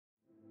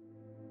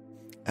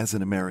As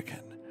an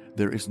American,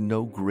 there is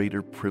no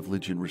greater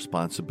privilege and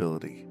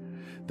responsibility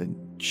than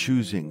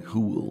choosing who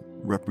will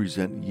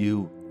represent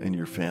you and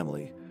your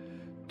family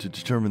to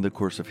determine the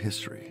course of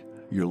history,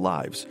 your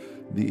lives,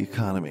 the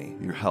economy,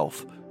 your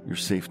health, your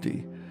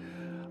safety.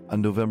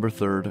 On November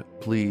 3rd,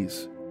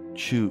 please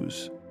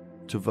choose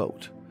to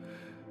vote.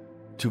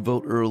 To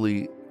vote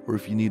early, or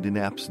if you need an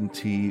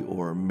absentee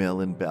or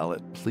mail-in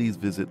ballot, please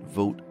visit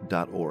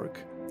vote.org.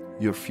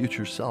 Your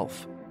future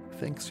self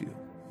thanks you.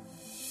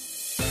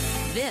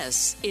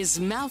 This is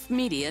Mouth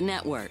Media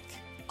Network,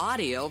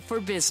 audio for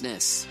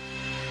business.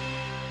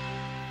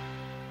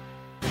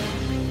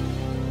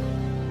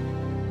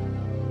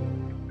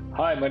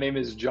 Hi, my name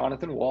is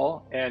Jonathan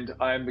Wall, and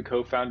I'm the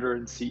co-founder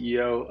and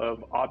CEO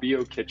of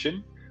Abio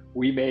Kitchen.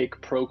 We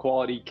make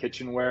pro-quality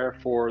kitchenware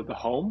for the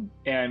home,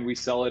 and we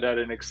sell it at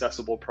an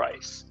accessible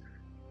price.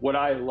 What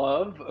I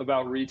love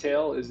about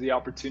retail is the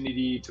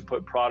opportunity to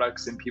put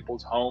products in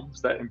people's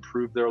homes that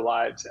improve their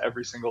lives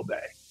every single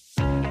day.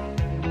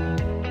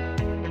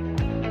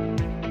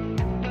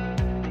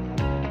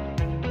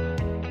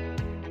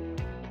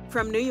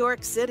 From New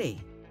York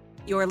City,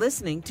 you're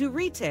listening to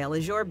Retail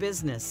is Your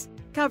Business,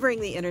 covering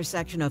the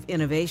intersection of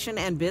innovation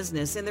and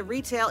business in the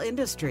retail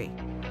industry.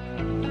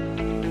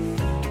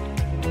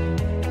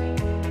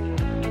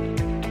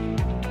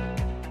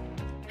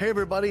 Hey,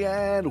 everybody,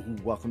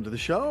 and welcome to the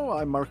show.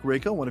 I'm Mark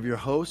Rako, one of your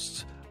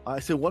hosts. I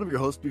say one of your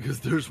hosts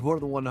because there's more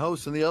than one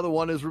host, and the other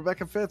one is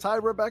Rebecca Fitz. Hi,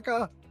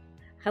 Rebecca.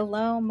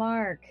 Hello,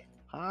 Mark.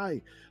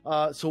 Hi.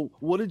 So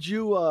what did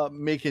you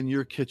make in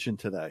your kitchen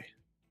today?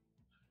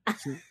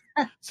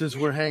 Since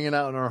we're hanging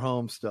out in our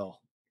home still.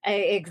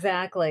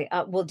 Exactly.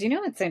 Well, do you know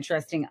what's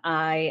interesting?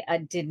 I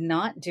did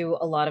not do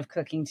a lot of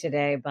cooking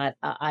today, but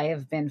I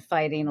have been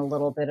fighting a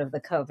little bit of the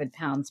COVID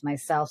pounds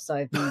myself. So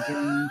I've been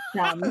doing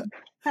some.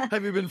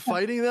 Have you been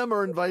fighting them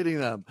or inviting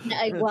them?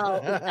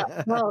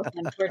 Both,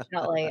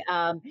 unfortunately.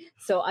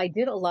 So I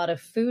did a lot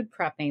of food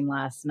prepping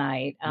last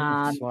night.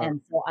 And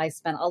so I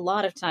spent a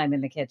lot of time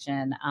in the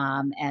kitchen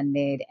and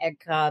made egg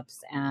cups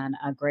and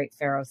a great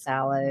farro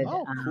salad.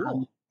 Oh,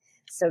 cool.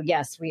 So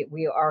yes,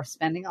 we are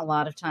spending a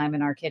lot of time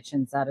in our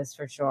kitchens. That is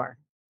for sure.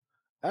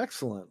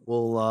 Excellent.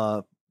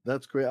 Well,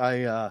 that's great.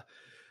 I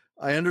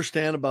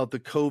understand about the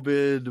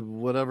COVID,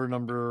 whatever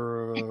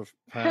number of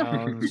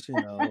pounds,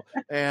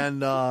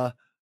 and I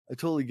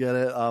totally get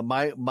it.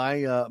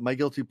 My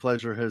guilty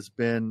pleasure has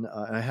been,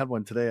 and I had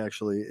one today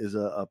actually, is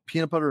a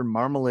peanut butter and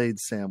marmalade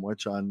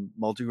sandwich on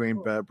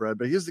multigrain bread.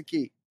 But here's the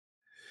key: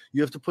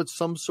 you have to put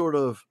some sort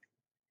of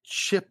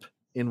chip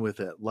in with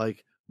it,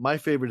 like. My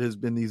favorite has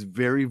been these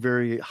very,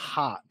 very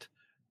hot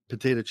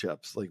potato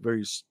chips, like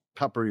very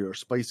peppery or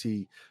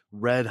spicy,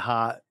 red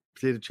hot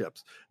potato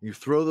chips. You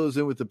throw those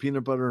in with the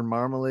peanut butter and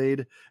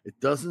marmalade.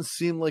 It doesn't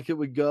seem like it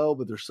would go,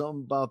 but there's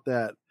something about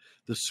that.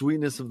 The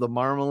sweetness of the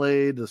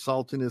marmalade, the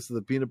saltiness of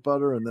the peanut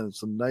butter, and then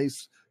some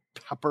nice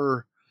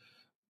pepper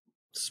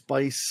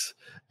spice,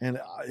 and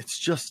it's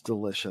just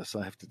delicious,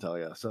 I have to tell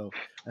you. So,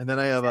 and then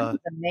I have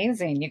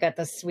amazing. You got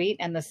the sweet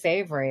and the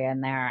savory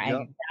in there. Yep.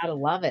 I gotta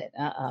love it.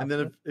 And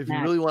then if you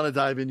really want to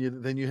dive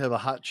in, then you have a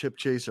hot chip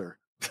chaser.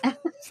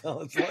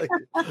 So it's like,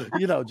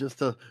 just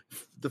the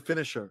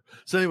finisher.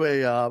 So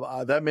anyway,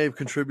 that may have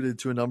contributed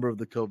to a number of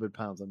the COVID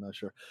pounds. I'm not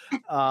sure.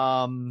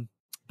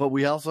 But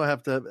we also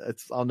have to.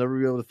 I'll never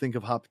be able to think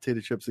of hot potato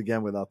chips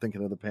again without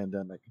thinking of the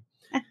pandemic.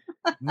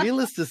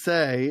 Needless to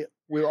say,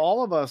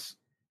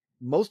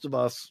 most of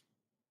us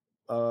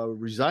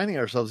resigning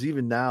ourselves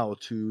even now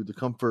to the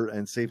comfort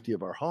and safety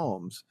of our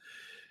homes.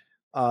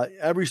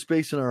 Every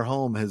space in our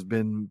home has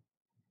been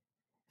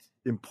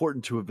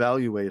important to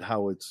evaluate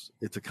how it's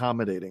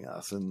accommodating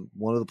us. And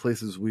one of the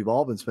places we've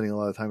all been spending a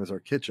lot of time is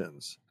our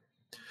kitchens.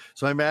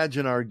 So I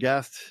imagine our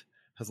guest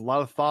has a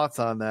lot of thoughts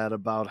on that,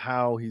 about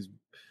how his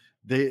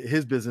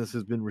business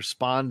has been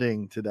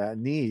responding to that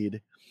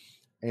need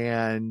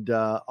and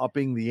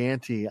upping the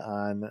ante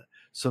on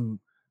some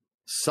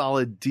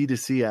solid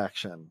D2C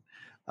action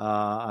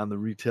in the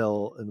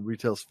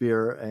retail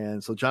sphere.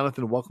 And so,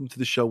 Jonathan, welcome to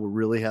the show. We're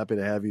really happy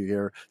to have you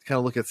here to kind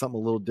of look at something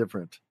a little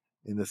different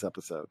in this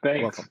episode.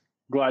 Thanks. Welcome.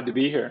 Glad to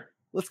be here.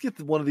 Let's get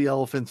one of the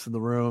elephants in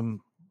the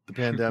room, the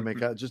pandemic,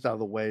 just out of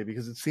the way,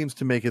 because it seems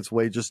to make its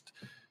way just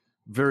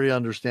very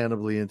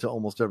understandably into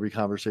almost every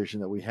conversation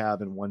that we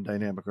have in one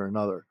dynamic or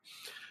another.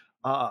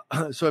 So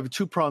I have a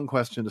two-pronged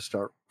question to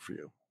start for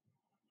you,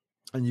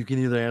 and you can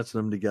either answer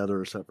them together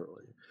or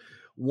separately.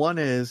 One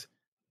is,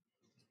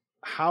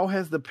 how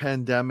has the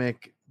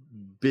pandemic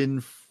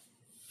been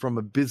from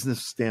a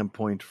business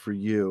standpoint for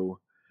you?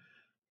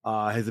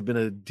 Has it been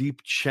a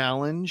deep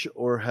challenge,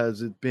 or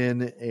has it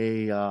been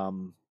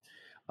an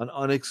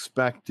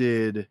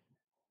unexpected,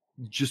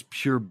 just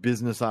pure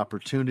business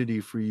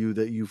opportunity for you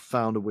that you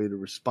found a way to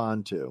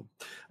respond to?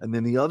 And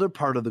then the other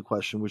part of the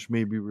question, which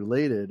may be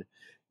related,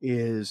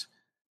 is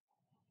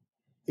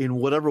in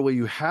whatever way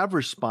you have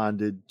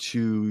responded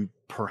to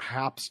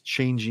perhaps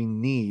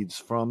changing needs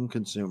from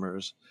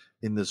consumers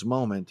in this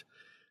moment,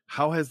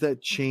 how has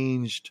that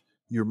changed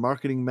your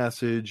marketing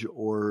message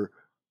or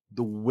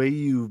the way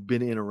you've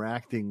been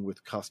interacting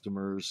with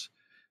customers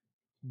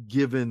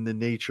given the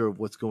nature of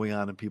what's going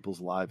on in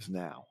people's lives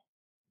now?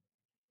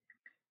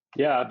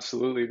 Yeah,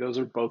 absolutely. Those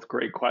are both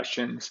great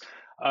questions.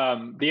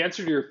 The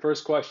answer to your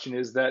first question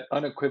is that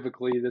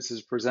unequivocally, this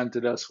has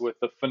presented us with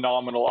a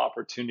phenomenal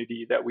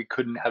opportunity that we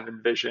couldn't have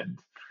envisioned.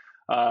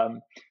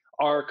 Um,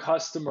 our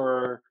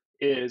customer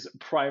is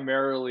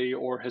primarily,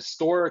 or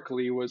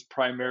historically was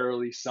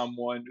primarily,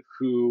 someone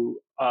who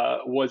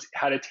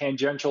had a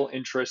tangential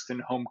interest in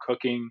home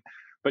cooking,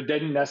 but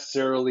didn't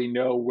necessarily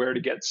know where to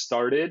get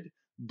started,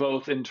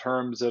 both in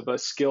terms of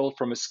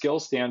from a skill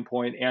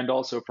standpoint and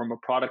also from a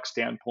product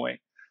standpoint.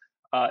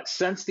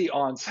 Since the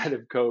onset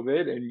of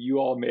COVID, and you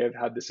all may have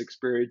had this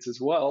experience as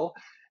well,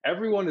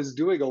 everyone is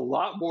doing a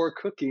lot more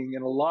cooking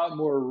and a lot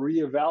more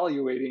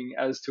reevaluating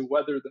as to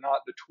whether or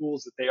not the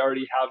tools that they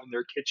already have in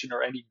their kitchen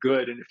are any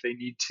good, and if they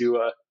need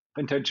to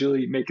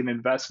potentially make an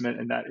investment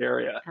in that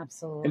area.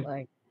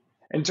 Absolutely.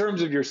 In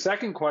terms of your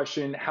second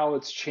question, how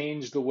it's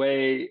changed the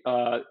way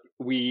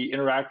we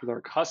interact with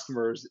our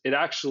customers, it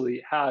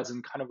actually has,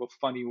 in kind of a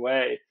funny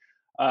way.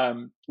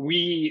 I'm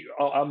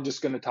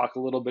just going to talk a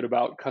little bit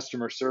about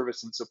customer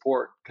service and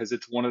support, because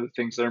it's one of the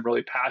things that I'm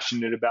really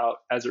passionate about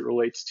as it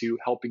relates to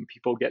helping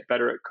people get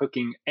better at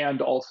cooking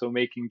and also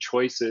making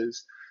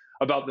choices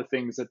about the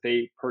things that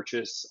they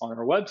purchase on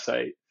our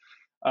website.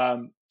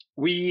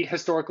 We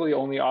historically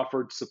only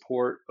offered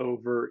support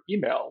over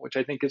email, which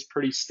I think is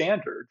pretty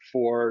standard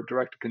for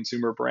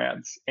direct-to-consumer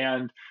brands.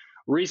 And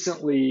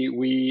recently,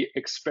 we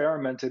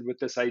experimented with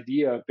this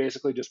idea of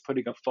basically just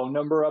putting a phone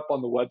number up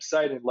on the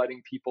website and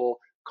letting people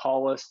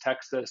call us,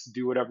 text us,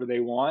 do whatever they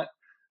want.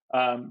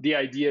 The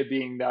idea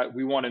being that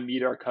we want to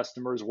meet our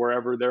customers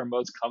wherever they're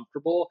most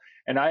comfortable.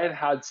 And I have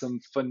had some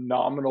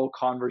phenomenal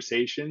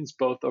conversations,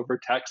 both over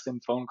text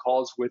and phone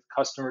calls, with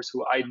customers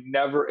who I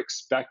never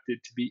expected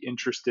to be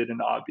interested in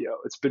Abio.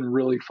 It's been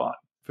really fun.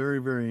 Very,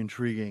 very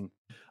intriguing.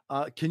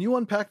 Can you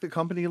unpack the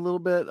company a little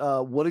bit?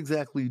 What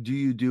exactly do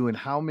you do, and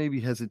how maybe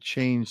has it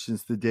changed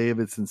since the day of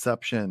its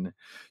inception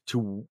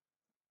to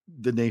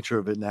the nature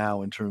of it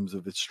now in terms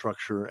of its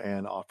structure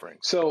and offerings?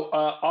 So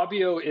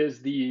Abio is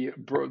the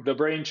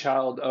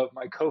brainchild of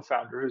my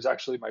co-founder, who's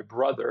actually my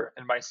brother,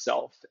 and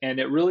myself. And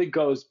it really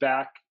goes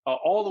back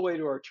all the way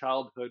to our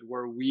childhood,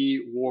 where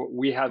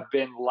we have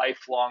been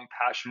lifelong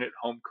passionate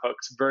home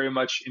cooks, very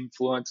much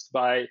influenced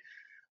by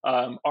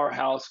our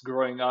house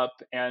growing up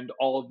and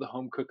all of the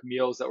home cooked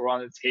meals that were on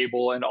the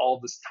table and all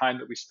this time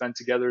that we spent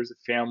together as a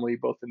family,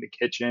 both in the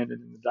kitchen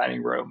and in the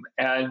dining room.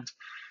 And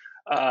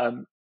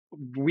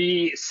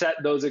we set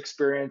those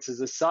experiences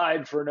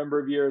aside for a number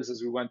of years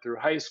as we went through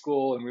high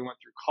school and we went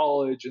through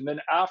college. And then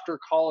after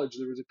college,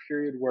 there was a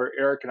period where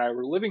Eric and I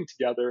were living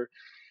together,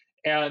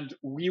 and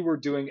we were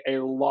doing a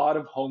lot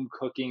of home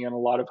cooking and a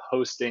lot of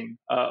hosting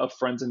of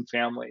friends and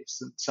family,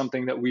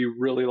 something that we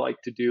really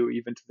like to do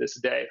even to this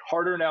day.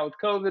 Harder now with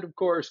COVID, of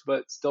course,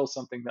 but still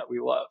something that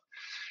we love.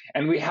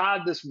 And we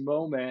had this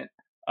moment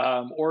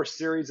or a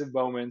series of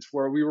moments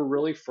where we were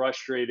really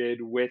frustrated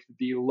with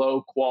the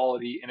low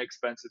quality,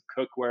 inexpensive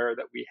cookware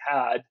that we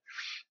had,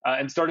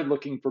 and started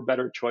looking for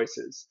better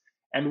choices.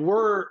 And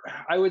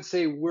I would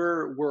say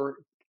we're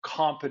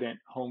competent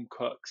home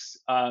cooks.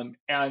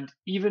 And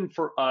even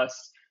for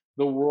us,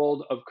 the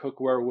world of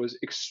cookware was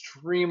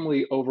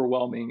extremely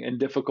overwhelming and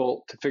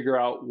difficult to figure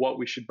out what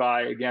we should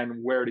buy,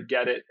 again, where to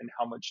get it and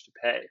how much to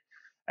pay.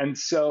 And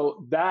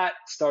so that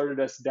started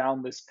us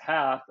down this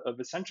path of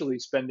essentially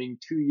spending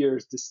 2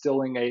 years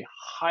distilling a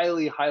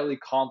highly, highly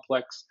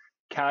complex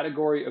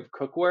category of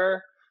cookware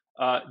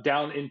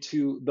down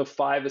into the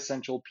 5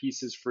 essential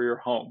pieces for your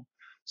home.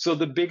 So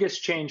the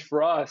biggest change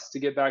for us, to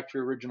get back to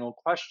your original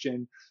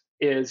question,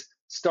 is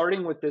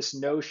starting with this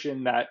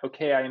notion that,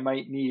 okay, I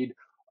might need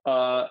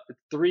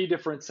 3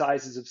 different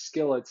sizes of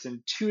skillets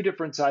and 2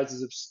 different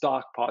sizes of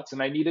stock pots,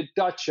 and I need a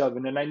Dutch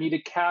oven, and I need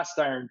a cast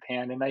iron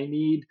pan, and I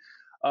need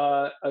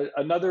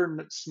another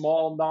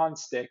small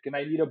nonstick, and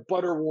I need a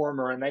butter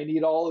warmer, and I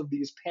need all of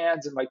these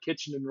pans in my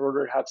kitchen in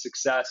order to have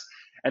success.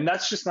 And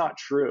that's just not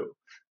true.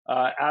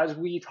 As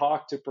we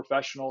talk to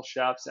professional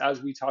chefs,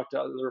 as we talk to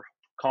other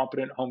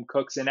competent home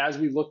cooks, and as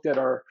we looked at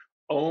our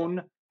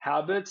own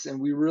habits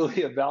and we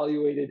really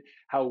evaluated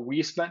how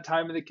we spent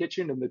time in the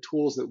kitchen and the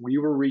tools that we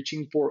were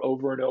reaching for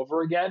over and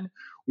over again,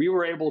 we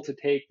were able to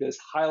take this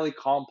highly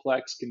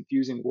complex,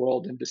 confusing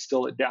world and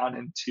distill it down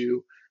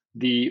into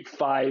the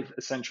 5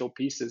 essential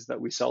pieces that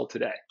we sell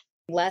today.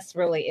 Less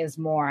really is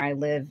more. I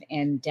live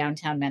in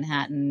downtown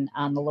Manhattan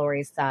on the Lower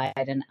East Side,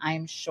 and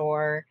I'm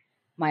sure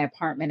my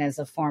apartment is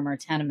a former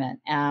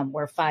tenement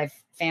where 5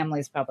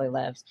 families probably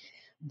lived.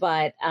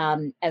 But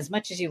as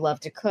much as you love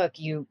to cook,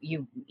 you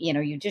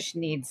just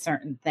need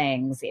certain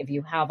things. If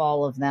you have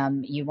all of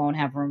them, you won't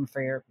have room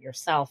for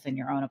yourself in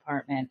your own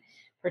apartment,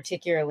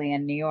 particularly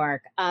in New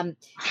York.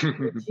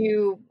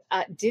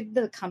 Did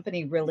the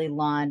company really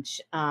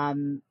launch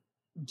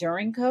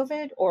during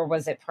COVID, or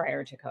was it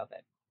prior to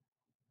COVID?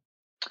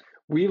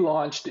 We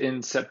launched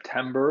in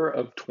September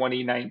of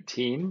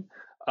 2019.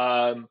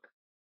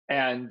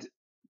 And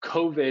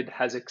COVID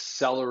has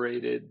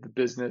accelerated the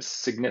business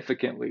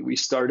significantly. We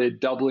started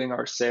doubling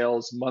our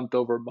sales month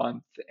over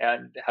month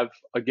and have,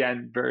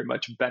 again, very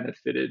much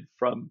benefited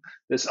from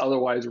this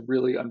otherwise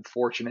really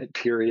unfortunate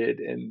period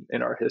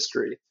in our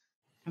history.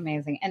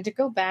 Amazing. And to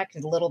go back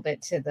a little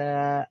bit to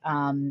the,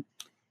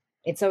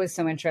 it's always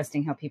so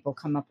interesting how people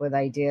come up with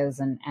ideas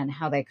and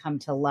how they come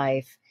to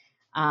life.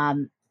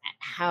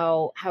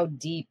 How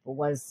deep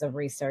was the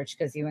research?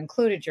 Because you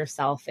included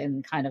yourself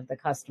in kind of the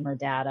customer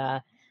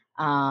data,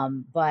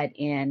 but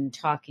in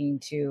talking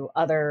to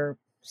other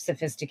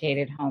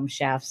sophisticated home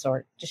chefs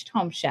or just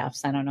home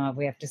chefs, I don't know if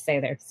we have to say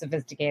they're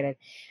sophisticated.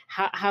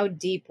 How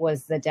deep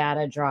was the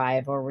data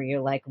drive, or were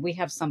you like, we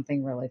have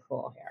something really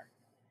cool here?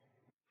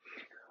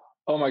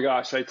 Oh my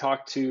gosh, I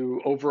talked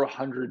to over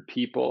 100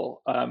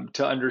 people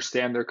to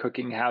understand their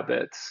cooking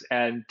habits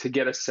and to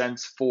get a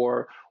sense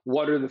for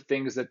what are the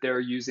things that they're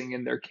using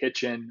in their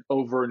kitchen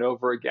over and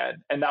over again.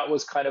 And that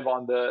was kind of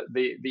on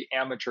the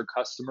amateur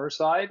customer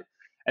side.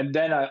 And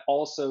then I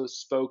also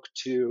spoke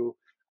to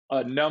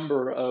a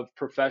number of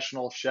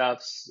professional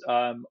chefs,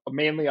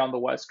 mainly on the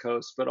West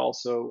Coast, but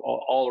also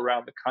all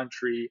around the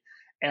country,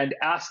 and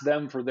asked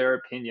them for their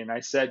opinion. I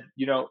said,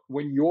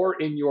 when you're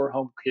in your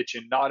home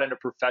kitchen, not in a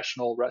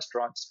professional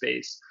restaurant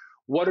space,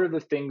 what are the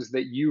things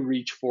that you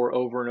reach for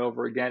over and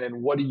over again?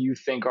 And what do you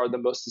think are the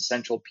most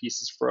essential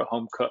pieces for a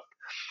home cook?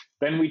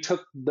 Then we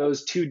took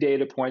those 2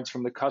 data points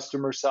from the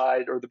customer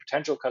side, or the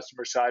potential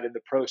customer side, and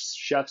the pro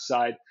chef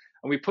side,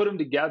 and we put them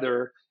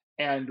together.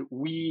 And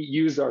we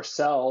used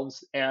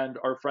ourselves and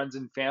our friends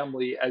and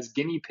family as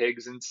guinea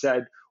pigs and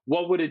said,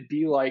 what would it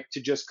be like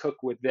to just cook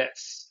with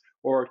this?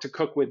 Or to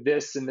cook with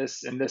this and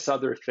this and this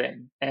other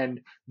thing?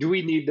 And do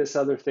we need this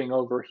other thing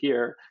over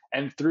here?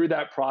 And through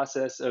that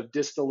process of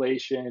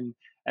distillation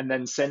and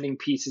then sending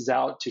pieces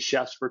out to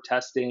chefs for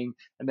testing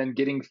and then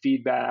getting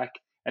feedback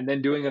and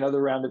then doing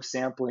another round of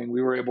sampling,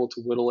 we were able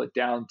to whittle it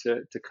down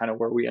to kind of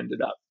where we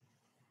ended up.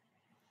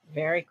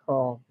 Very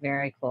cool.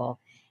 Very cool.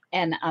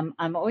 And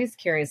I'm always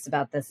curious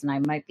about this, and I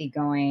might be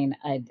going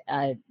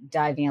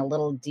diving a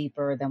little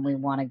deeper than we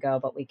want to go,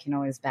 but we can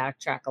always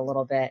backtrack a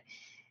little bit.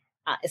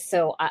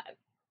 So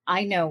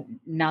I know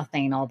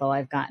nothing, although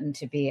I've gotten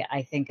to be,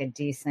 I think, a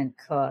decent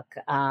cook.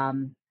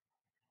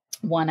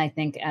 One, I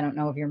think, I don't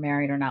know if you're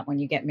married or not. When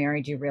you get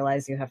married, you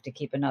realize you have to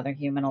keep another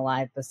human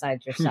alive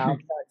besides yourself.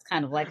 So it's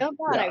kind of like, oh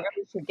God, I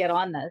really should get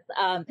on this.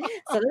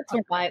 So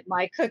that's where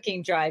my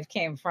cooking drive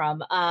came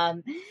from.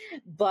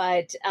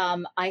 But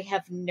I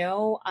have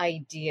no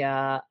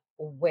idea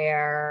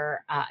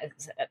where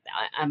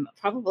I'm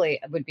probably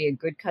would be a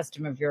good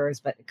customer of yours,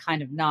 but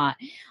kind of not.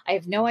 I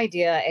have no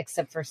idea,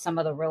 except for some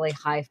of the really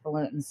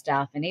highfalutin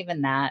stuff. And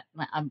even that,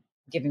 I'm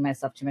giving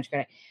myself too much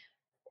credit.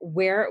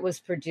 Where it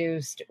was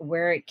produced,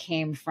 where it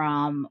came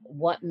from,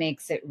 what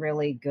makes it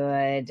really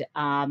good.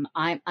 I'm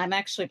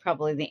actually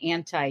probably the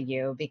anti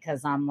you,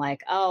 because I'm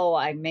like, oh,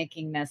 I'm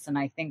making this and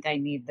I think I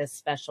need this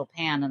special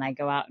pan, and I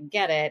go out and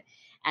get it,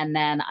 and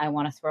then I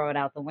want to throw it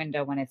out the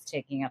window when it's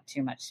taking up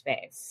too much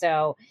space.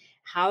 So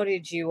how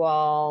did you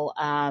all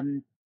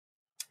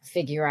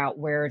figure out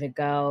where to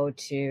go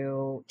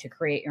to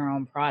create your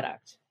own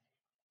product?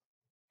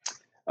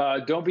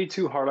 Don't be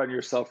too hard on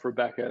yourself,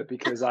 Rebecca,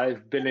 because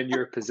I've been in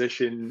your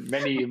position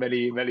many,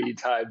 many, many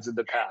times in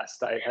the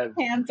past. I have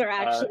hands are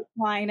actually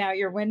flying out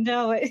your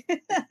window.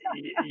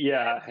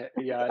 yeah,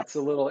 it's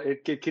a little.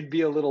 It can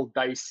be a little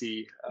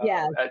dicey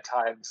at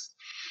times.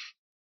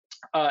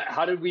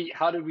 How did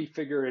we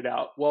figure it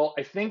out? Well,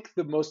 I think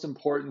the most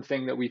important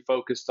thing that we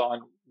focused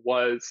on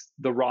was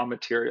the raw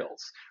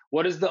materials.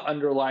 What is the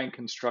underlying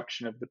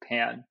construction of the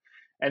pan?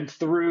 And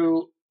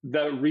through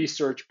the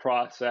research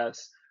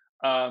process,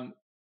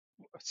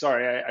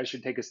 I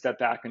should take a step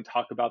back and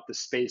talk about the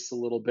space a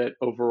little bit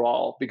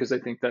overall, because I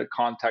think that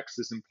context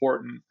is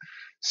important.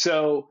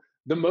 So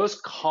the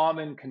most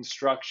common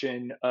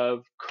construction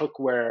of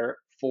cookware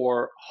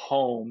for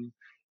home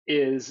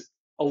is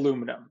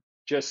aluminum,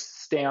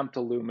 just stamped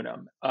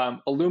aluminum.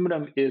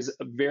 Aluminum is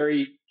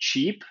very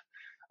cheap.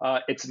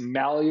 It's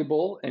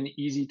malleable and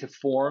easy to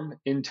form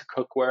into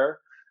cookware.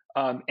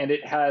 And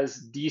it has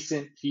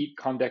decent heat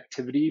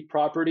conductivity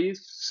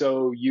properties,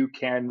 so you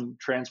can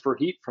transfer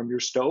heat from your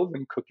stove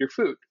and cook your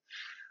food.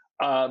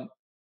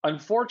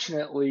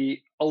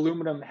 Unfortunately,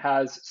 aluminum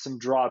has some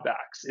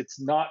drawbacks. It's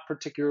not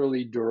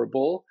particularly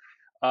durable,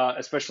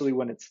 especially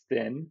when it's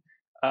thin.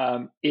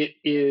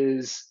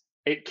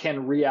 It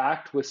can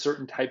react with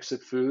certain types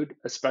of food,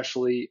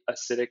 especially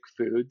acidic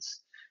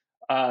foods.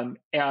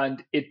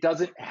 And it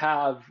doesn't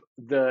have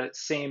the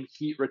same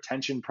heat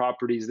retention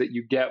properties that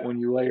you get when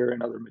you layer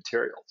in other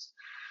materials.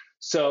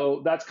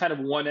 So that's kind of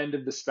one end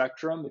of the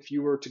spectrum. If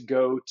you were to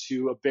go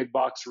to a big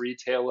box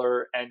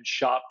retailer and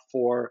shop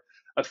for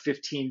a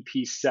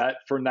 15-piece set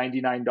for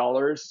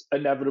 $99,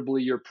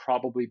 inevitably you're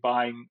probably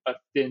buying a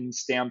thin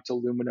stamped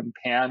aluminum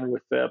pan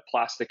with a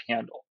plastic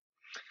handle.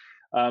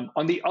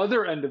 On the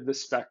other end of the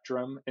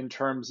spectrum, in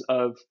terms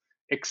of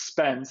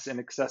expense and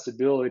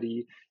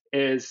accessibility,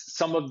 is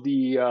some of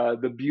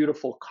the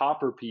beautiful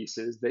copper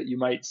pieces that you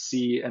might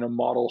see in a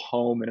model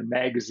home in a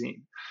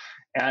magazine.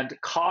 And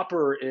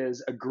copper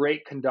is a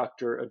great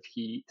conductor of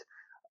heat,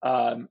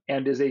 and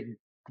is a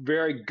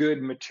very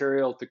good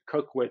material to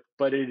cook with,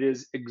 but it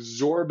is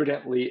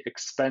exorbitantly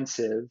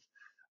expensive.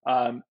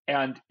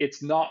 And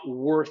it's not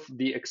worth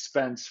the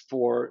expense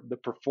for the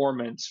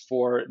performance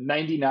for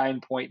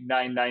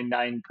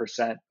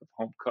 99.999% of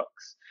home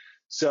cooks.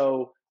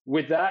 So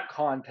with that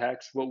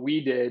context, what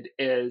we did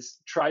is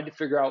tried to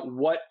figure out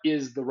what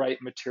is the right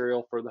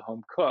material for the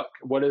home cook?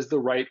 What is the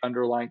right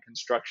underlying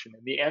construction?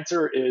 And the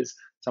answer is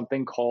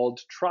something called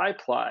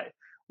tri-ply,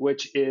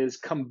 which is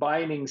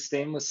combining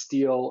stainless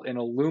steel and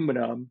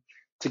aluminum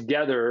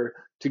together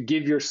to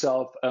give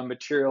yourself a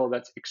material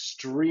that's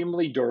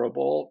extremely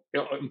durable,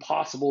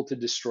 impossible to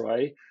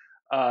destroy,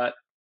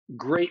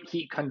 great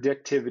heat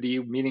conductivity,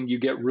 meaning you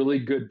get really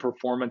good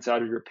performance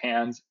out of your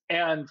pans,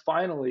 and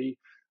finally,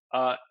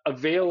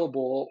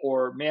 available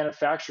or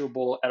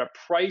manufacturable at a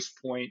price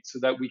point so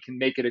that we can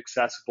make it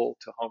accessible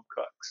to home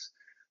cooks.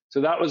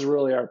 So that was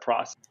really our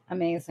process.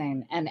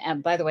 Amazing.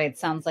 And by the way, it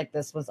sounds like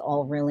this was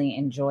all really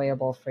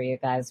enjoyable for you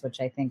guys,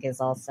 which I think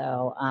is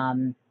also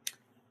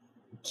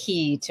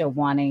key to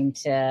wanting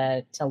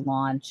to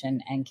launch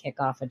and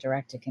kick off a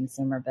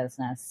direct-to-consumer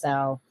business.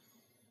 So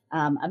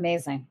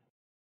amazing.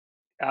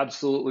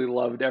 Absolutely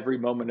loved every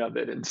moment of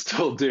it and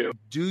still do.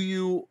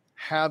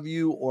 Have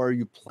you or are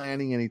you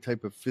planning any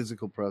type of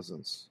physical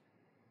presence?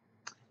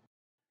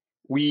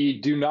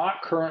 We do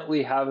not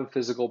currently have a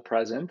physical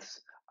presence.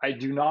 I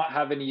do not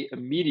have any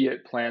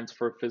immediate plans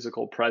for a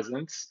physical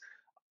presence.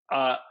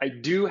 I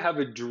do have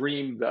a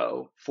dream,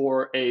 though,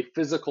 for a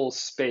physical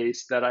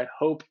space that I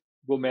hope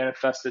will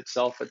manifest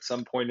itself at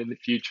some point in the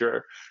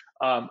future.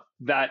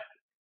 That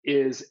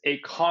is a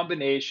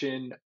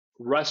combination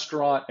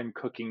restaurant and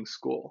cooking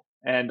school.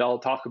 And I'll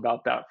talk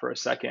about that for a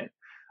second.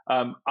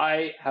 Have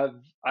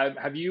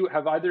either of you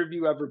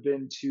ever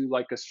been to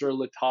like a Sur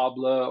La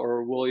Table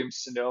or Williams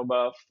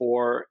Sonoma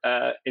for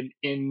an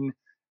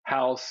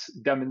in-house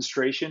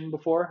demonstration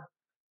before,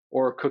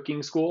 or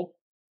cooking school?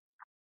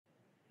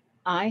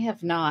 I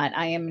have not.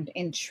 I am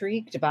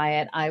intrigued by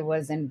it. I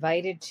was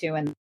invited to,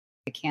 and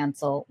to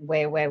cancel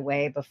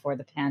way before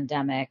the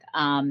pandemic,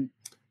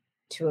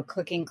 to a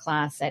cooking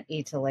class at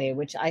Italy,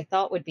 which I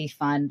thought would be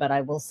fun. But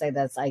I will say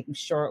this, I'm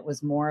sure it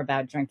was more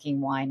about drinking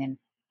wine and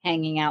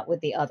hanging out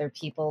with the other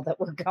people that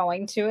were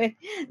going to it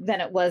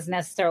than it was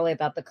necessarily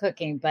about the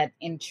cooking, but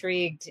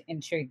intrigued.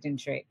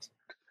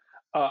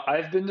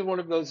 I've been to one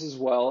of those as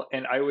well,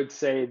 and I would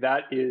say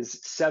that is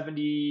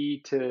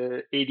 70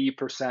 to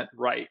 80%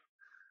 right.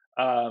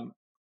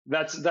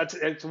 That's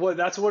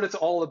what it's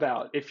all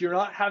about. If you're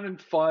not having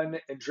fun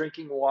and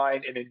drinking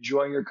wine and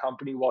enjoying your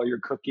company while you're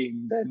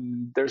cooking,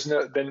 then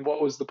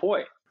what was the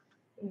point?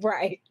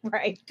 Right.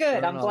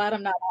 Good. I'm glad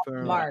I'm not off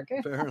the mark.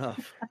 Fair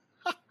enough.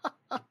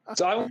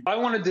 So I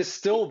want to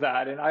distill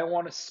that, and I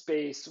want a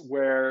space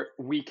where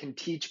we can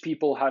teach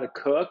people how to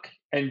cook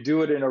and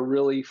do it in a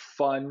really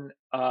fun,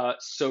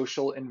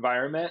 social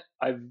environment.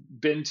 I've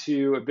been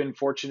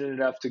fortunate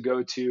enough to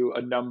go to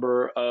a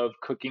number of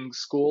cooking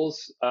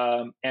schools,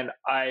 and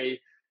I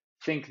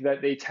think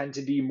that they tend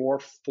to be more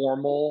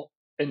formal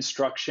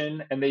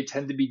instruction, and they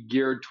tend to be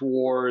geared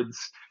towards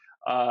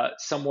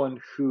someone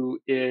who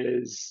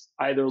is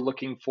either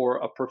looking for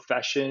a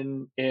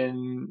profession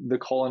in the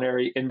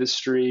culinary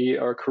industry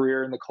or a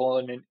career in the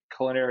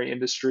culinary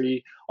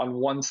industry on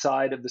one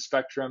side of the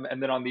spectrum.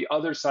 And then on the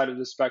other side of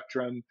the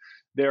spectrum,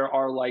 there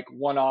are like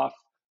one-off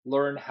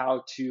learn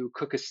how to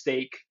cook a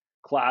steak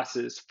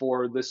classes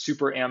for the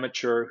super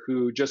amateur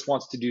who just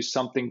wants to do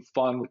something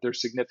fun with their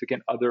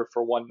significant other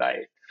for one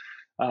night.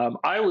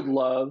 I would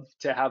love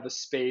to have a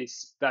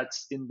space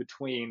that's in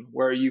between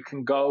where you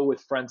can go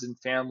with friends and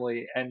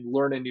family and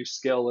learn a new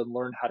skill and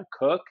learn how to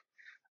cook,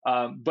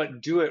 but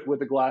do it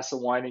with a glass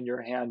of wine in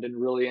your hand and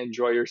really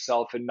enjoy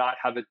yourself and not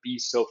have it be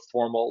so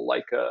formal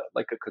like a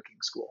cooking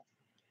school.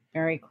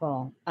 Very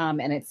cool.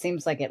 And it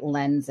seems like it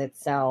lends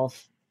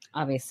itself,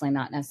 obviously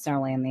not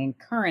necessarily in the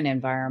current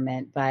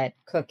environment, but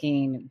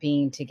cooking,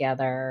 being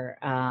together,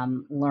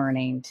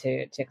 learning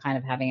to kind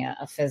of having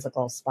a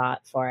physical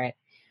spot for it.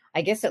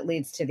 I guess it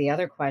leads to the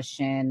other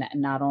question.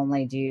 Not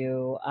only do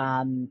you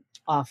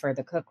offer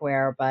the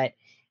cookware, but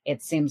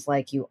it seems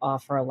like you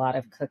offer a lot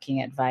of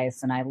cooking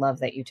advice. And I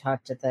love that you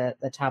talked at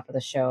the top of the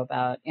show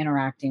about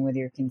interacting with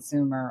your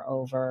consumer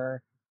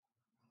over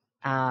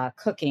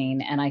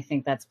cooking. And I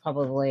think that's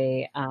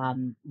probably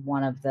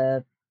one of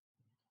the,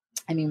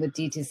 with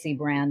D2C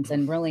brands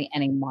and really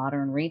any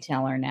modern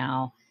retailer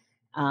now,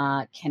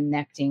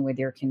 connecting with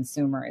your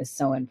consumer is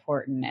so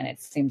important. And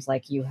it seems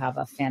like you have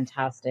a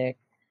fantastic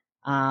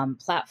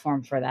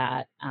platform for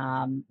that,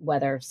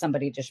 whether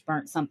somebody just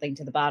burnt something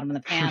to the bottom of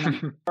the pan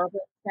and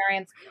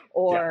experience,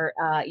 or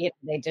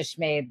they just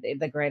made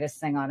the greatest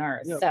thing on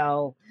earth. Yep.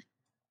 So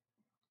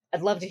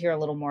I'd love to hear a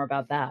little more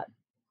about that.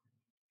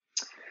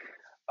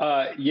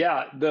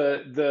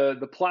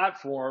 The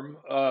platform,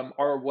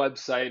 our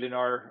website and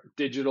our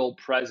digital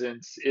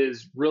presence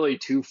is really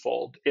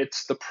twofold.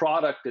 It's the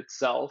product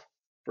itself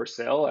for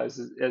sale, as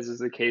is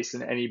the case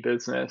in any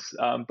business.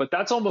 But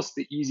that's almost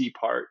the easy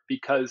part,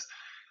 because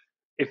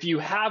if you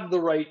have the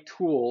right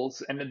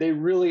tools, and they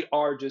really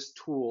are just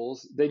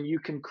tools, then you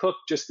can cook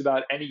just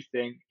about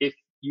anything if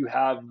you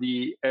have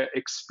the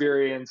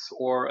experience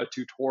or a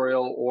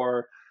tutorial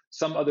or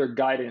some other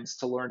guidance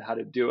to learn how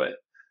to do it.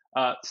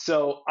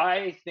 So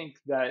I think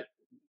that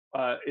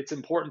it's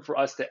important for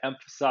us to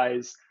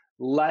emphasize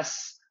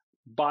less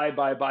buy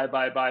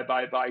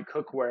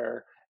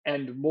cookware,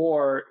 and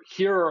more,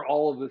 here are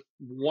all of the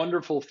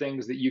wonderful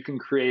things that you can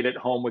create at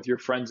home with your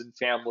friends and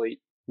family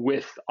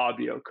with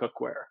Abio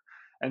cookware.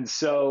 And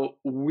so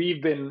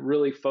we've been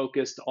really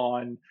focused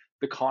on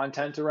the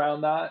content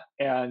around that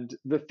and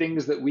the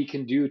things that we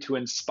can do to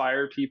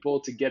inspire people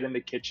to get in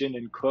the kitchen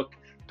and cook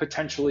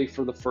potentially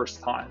for the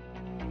first time.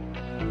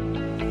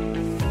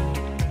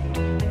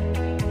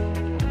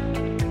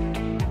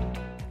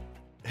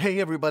 Hey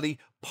everybody,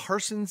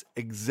 Parsons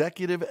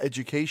Executive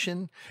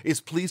Education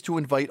is pleased to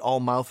invite all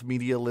Mouth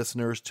Media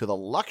listeners to the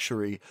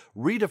Luxury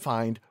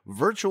Redefined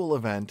virtual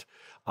event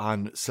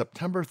on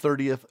September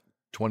 30th,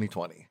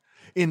 2020.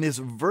 In this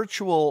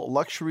virtual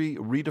Luxury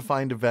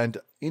Redefined event,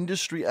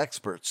 industry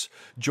experts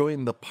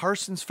join the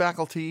Parsons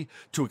faculty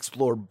to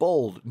explore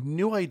bold,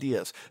 new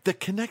ideas that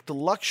connect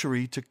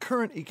luxury to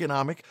current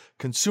economic,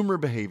 consumer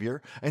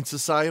behavior, and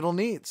societal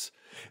needs.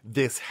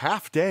 This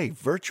half-day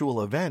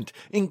virtual event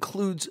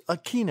includes a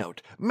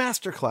keynote,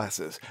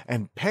 masterclasses,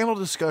 and panel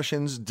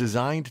discussions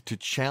designed to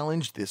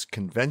challenge this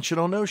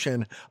conventional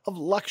notion of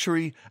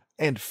luxury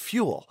and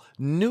fuel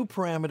new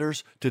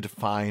parameters to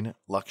define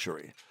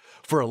luxury.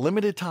 For a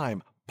limited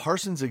time,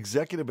 Parsons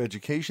Executive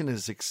Education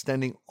is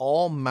extending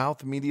all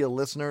Mouth Media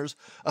listeners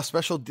a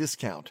special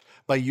discount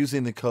by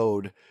using the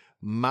code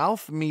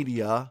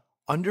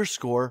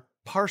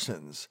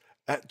MouthMedia_Parsons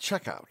at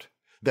checkout.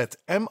 That's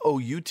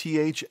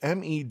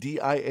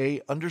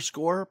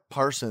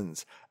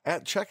MOUTHMEDIA_Parsons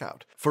at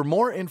checkout. For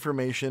more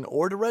information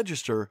or to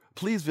register,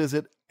 please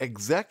visit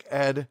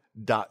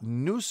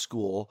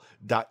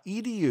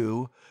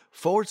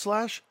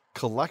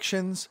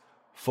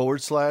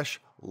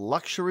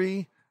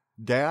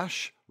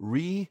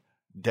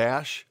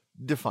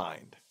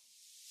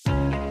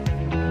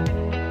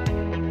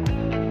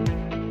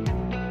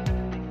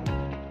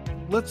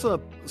Let's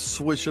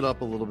switch it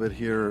up a little bit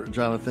here,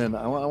 Jonathan.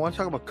 I want to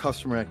talk about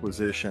customer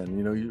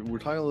acquisition. We're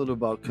talking a little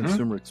about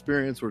consumer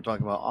experience. We're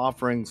talking about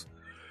offerings.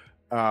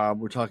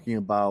 We're talking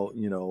about,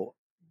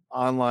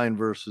 online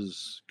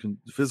versus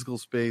physical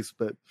space.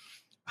 But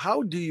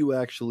how do you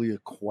actually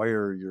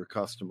acquire your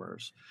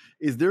customers?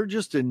 Is there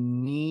just a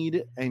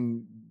need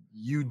and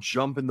you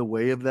jump in the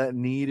way of that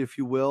need, if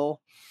you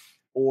will?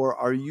 Or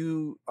are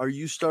you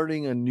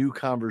starting a new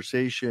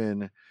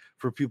conversation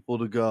for people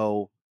to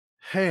go,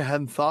 hey, I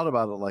hadn't thought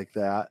about it like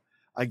that.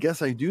 I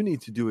guess I do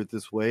need to do it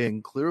this way.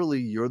 And clearly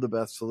you're the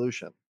best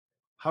solution.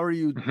 How are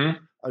you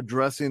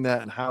addressing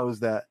that? And how is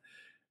that?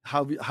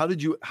 How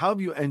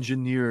have you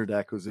engineered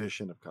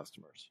acquisition of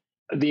customers?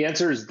 The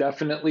answer is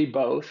definitely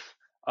both.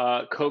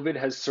 COVID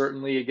has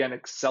certainly, again,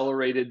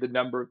 accelerated the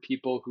number of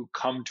people who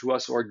come to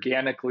us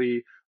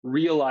organically,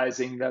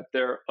 realizing that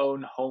their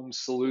own home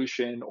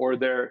solution or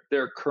their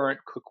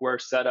current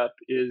cookware setup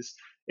is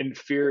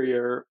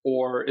inferior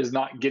or is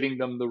not getting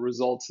them the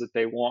results that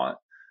they want.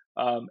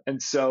 And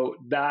so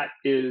that's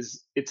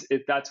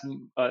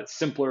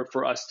simpler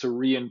for us to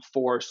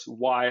reinforce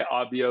why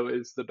Abio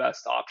is the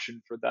best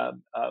option for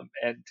them,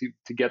 and to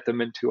get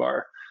them into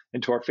our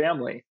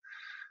family.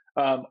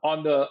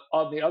 On the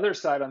other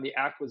side, on the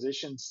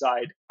acquisition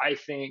side, I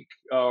think,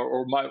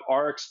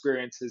 our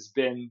experience has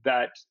been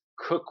that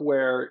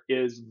cookware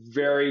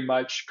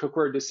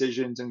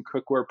decisions and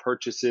cookware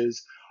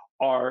purchases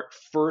are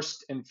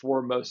first and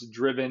foremost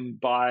driven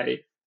by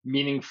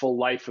meaningful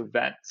life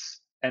events.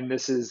 And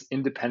this is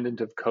independent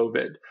of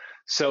COVID.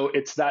 So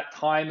it's that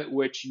time at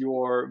which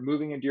you're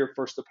moving into your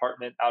first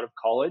apartment out of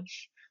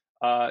college.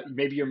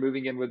 Maybe you're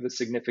moving in with a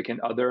significant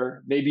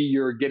other. Maybe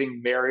you're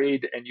getting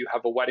married and you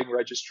have a wedding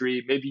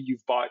registry. Maybe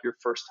you've bought your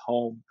first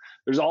home.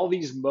 There's all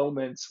these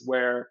moments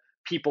where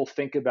people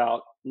think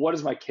about, what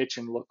does my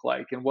kitchen look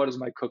like and what does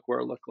my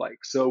cookware look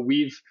like? So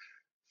we've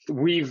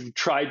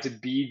tried to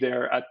be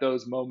there at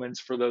those moments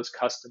for those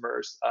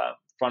customers,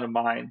 front of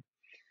mind.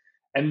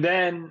 And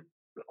then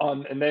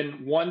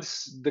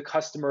once the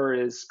customer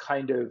is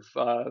kind of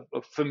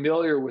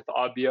familiar with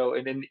Abio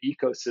and in the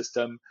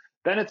ecosystem,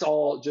 then it's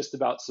all just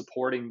about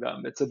supporting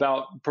them. It's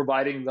about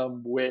providing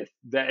them with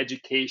the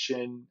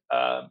education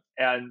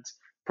and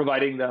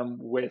providing them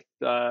with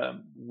the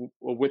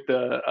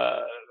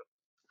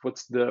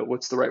what's the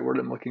right word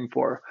I'm looking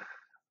for?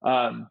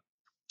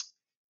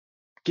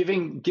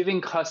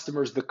 Giving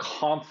customers the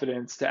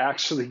confidence to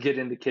actually get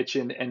in the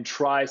kitchen and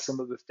try some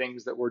of the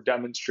things that we're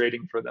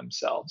demonstrating for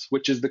themselves,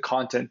 which is the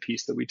content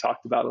piece that we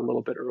talked about a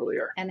little bit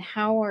earlier. And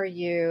how are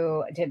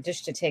you,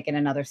 just to take it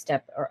another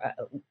step or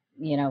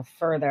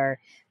further,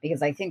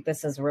 because I think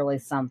this is really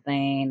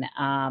something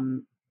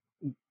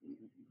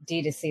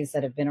D2Cs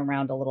that have been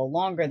around a little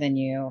longer than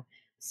you,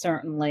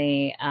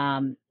 certainly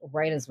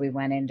right as we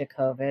went into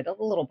COVID, a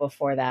little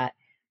before that,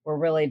 we're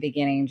really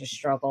beginning to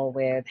struggle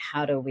with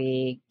how do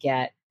we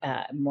get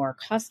more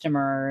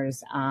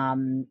customers.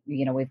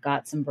 We've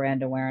got some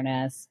brand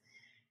awareness.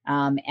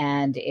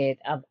 And it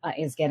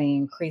is getting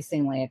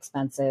increasingly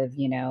expensive,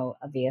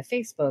 via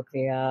Facebook,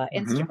 via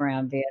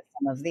Instagram, via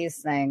some of these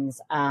things.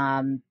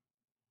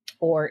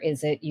 Or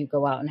is it you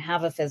go out and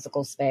have a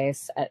physical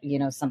space,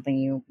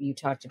 something you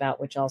talked about,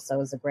 which also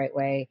is a great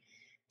way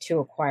to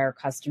acquire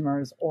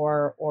customers,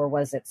 or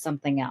was it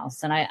something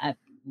else? And I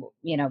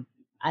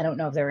don't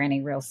know if there are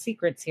any real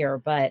secrets here,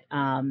 but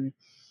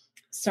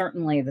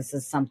certainly this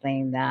is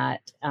something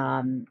that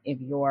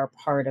if you're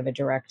part of a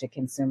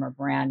direct-to-consumer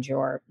brand,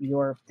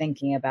 you're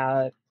thinking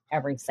about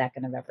every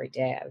second of every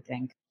day, I would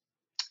think.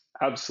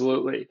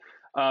 Absolutely.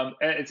 And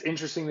it's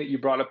interesting that you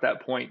brought up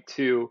that point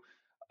too.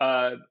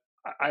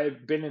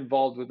 I've been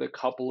involved with a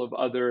couple of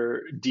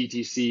other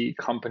DTC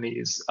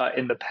companies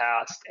in the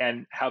past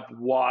and have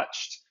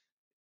watched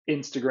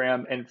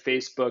Instagram and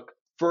Facebook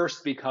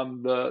first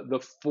become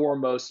the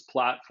foremost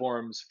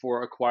platforms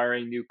for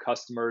acquiring new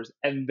customers,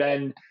 and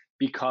then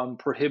become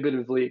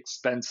prohibitively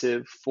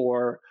expensive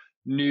for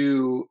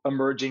new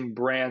emerging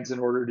brands in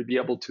order to be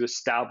able to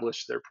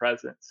establish their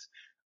presence.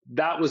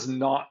 That was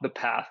not the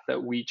path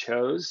that we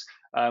chose.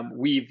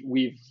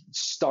 We've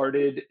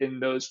started in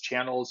those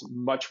channels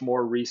much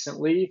more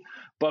recently,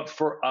 but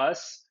for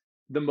us,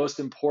 the most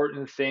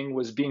important thing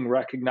was being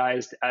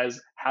recognized as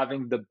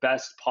having the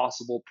best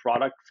possible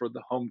product for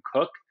the home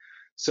cook.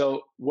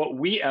 So what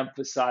we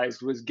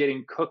emphasized was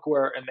getting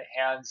cookware in the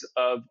hands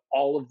of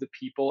all of the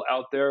people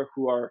out there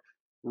who are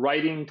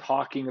writing,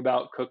 talking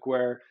about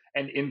cookware,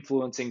 and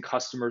influencing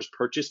customers'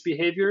 purchase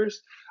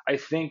behaviors. I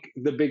think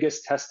the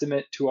biggest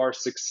testament to our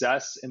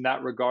success in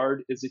that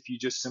regard is if you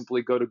just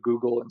simply go to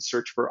Google and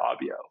search for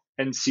Abio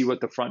and see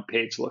what the front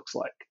page looks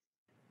like.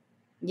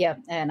 Yeah,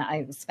 and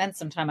I spent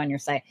some time on your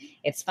site.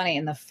 It's funny,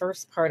 in the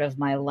first part of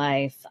my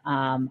life,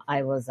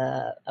 I was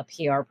a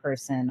PR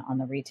person on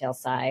the retail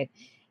side.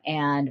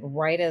 And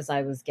right as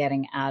I was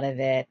getting out of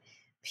it,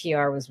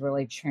 PR was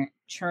really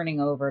churning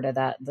over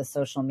to the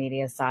social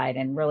media side.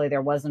 And really,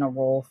 there wasn't a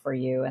role for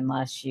you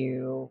unless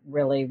you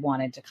really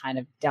wanted to kind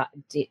of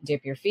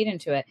dip your feet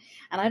into it.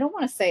 And I don't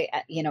want to say,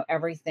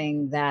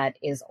 everything that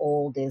is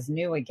old is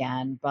new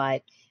again,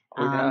 but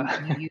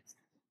you use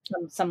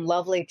some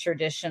lovely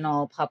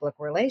traditional public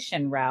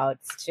relation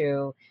routes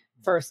to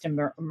first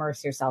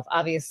immerse yourself.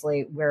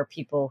 Obviously, where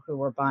people who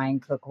were buying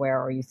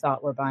cookware, or you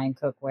thought were buying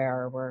cookware,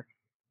 or were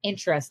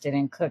interested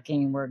in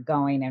cooking, were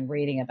going and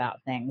reading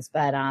about things.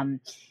 But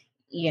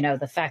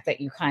the fact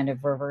that you kind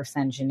of reverse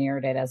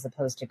engineered it as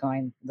opposed to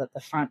going the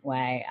front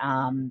way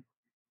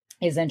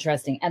is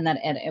interesting, and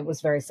it was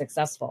very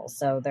successful.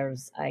 So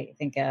there's, I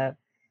think, a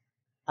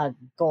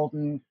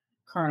golden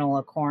kernel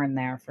of corn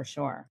there for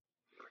sure.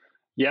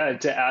 Yeah,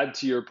 to add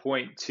to your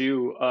point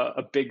too,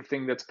 a big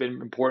thing that's been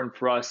important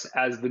for us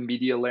as the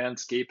media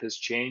landscape has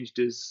changed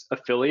is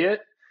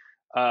affiliate.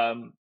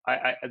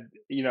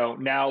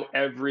 Now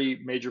every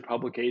major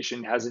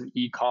publication has an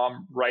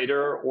e-com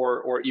writer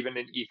or even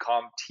an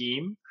e-com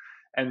team.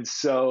 And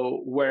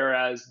so,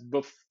 whereas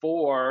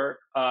before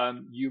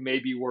you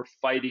maybe were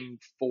fighting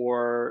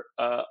for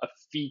a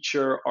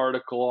feature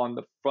article on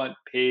the front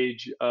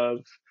page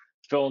of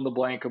fill in the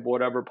blank of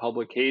whatever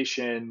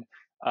publication,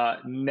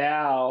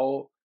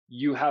 now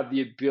you have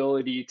the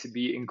ability to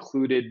be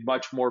included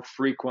much more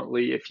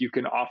frequently if you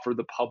can offer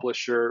the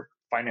publisher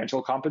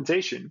financial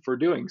compensation for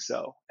doing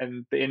so.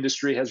 And the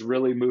industry has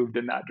really moved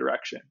in that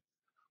direction.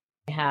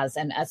 It has.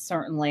 And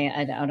certainly,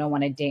 I don't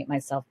want to date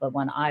myself, but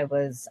when I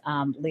was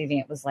leaving,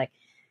 it was like,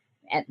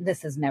 and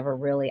this has never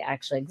really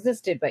actually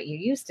existed, but you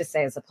used to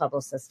say as a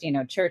publicist,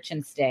 church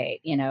and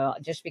state,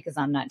 just because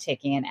I'm not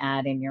taking an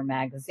ad in your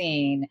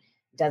magazine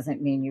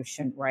doesn't mean you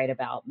shouldn't write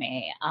about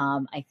me.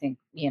 I think,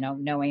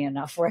 knowing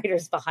enough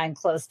writers behind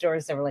closed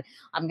doors, they were like,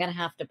 I'm going to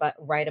have to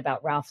write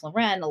about Ralph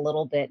Lauren a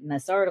little bit in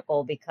this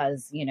article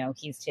because,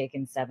 he's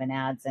taken 7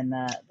 ads in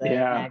the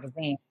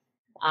magazine.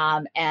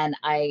 And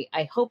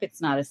I hope it's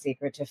not a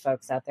secret to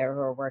folks out there who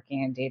are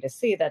working in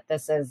D2C that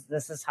this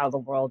is how the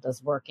world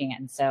is working.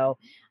 And so,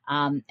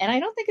 and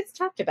I don't think it's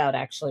talked about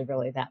actually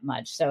really that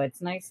much. So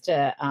it's nice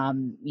to,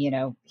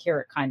 hear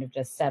it kind of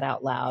just said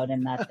out loud,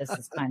 and that this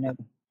is kind of,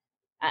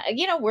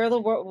 where the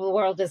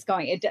world is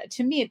going.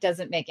 To me, it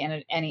doesn't make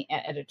any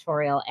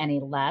editorial any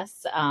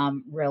less,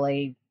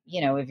 really,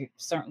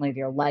 if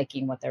you're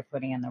liking what they're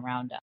putting in the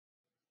roundup.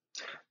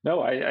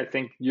 No, I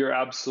think you're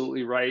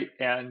absolutely right.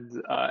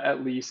 And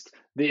at least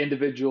the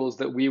individuals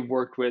that we've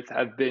worked with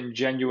have been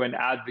genuine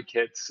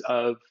advocates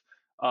of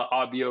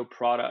Abio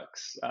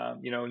products.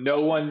 No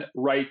one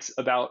writes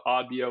about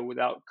Abio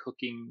without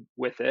cooking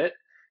with it.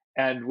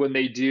 And when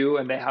they do,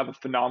 and they have a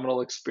phenomenal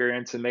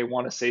experience and they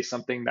want to say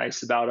something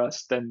nice about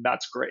us, then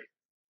that's great.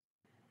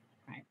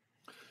 Right.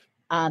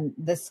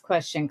 This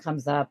question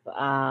comes up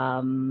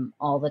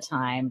all the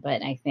time,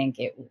 but I think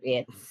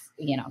it's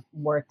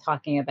worth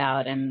talking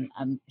about, and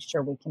I'm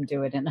sure we can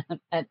do it in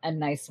a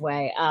nice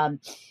way.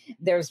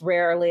 There's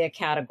rarely a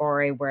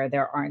category where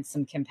there aren't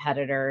some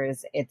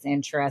competitors. It's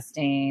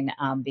interesting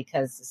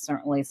because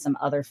certainly some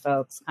other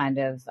folks kind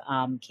of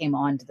came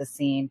onto the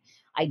scene.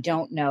 I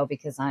don't know,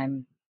 because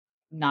I'm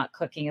not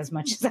cooking as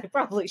much as I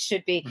probably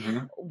should be,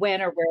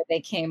 when or where they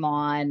came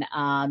on,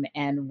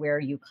 and where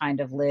you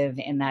kind of live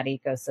in that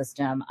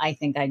ecosystem. I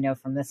think I know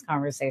from this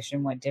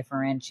conversation what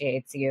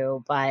differentiates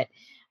you, but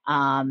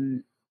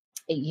any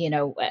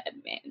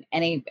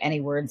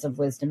words of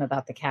wisdom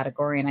about the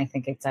category? And I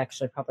think it's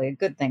actually probably a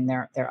good thing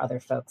there are other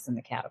folks in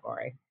the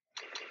category.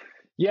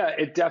 Yeah,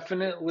 it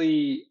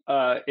definitely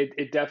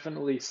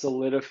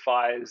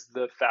solidifies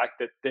the fact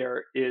that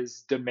there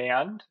is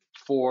demand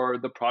for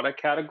the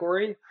product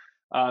category.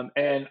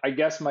 And I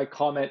guess my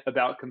comment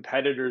about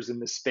competitors in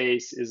the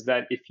space is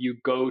that if you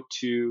go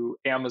to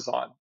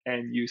Amazon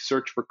and you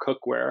search for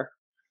cookware,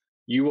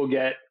 you will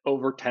get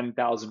over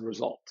 10,000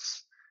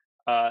 results.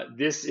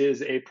 This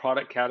is a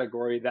product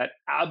category that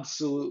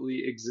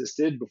absolutely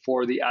existed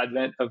before the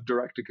advent of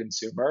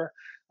direct-to-consumer,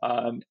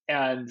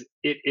 and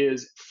it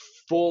is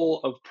full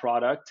of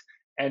product.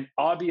 And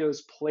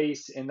Abio's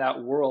place in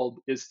that world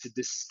is to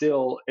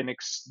distill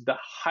the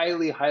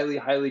highly, highly,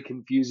 highly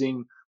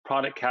confusing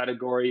product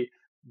category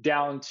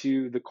down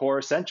to the core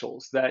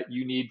essentials that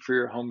you need for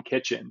your home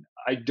kitchen.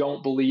 I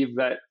don't believe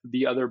that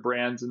the other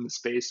brands in the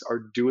space are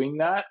doing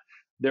that.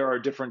 There are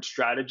different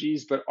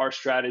strategies, but our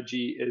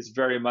strategy is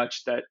very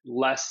much that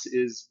less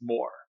is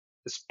more,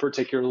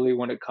 particularly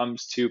when it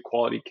comes to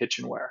quality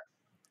kitchenware.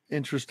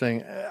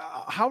 Interesting.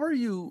 How are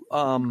you?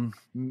 All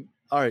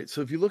right.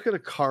 So if you look at a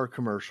car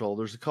commercial,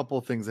 there's a couple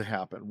of things that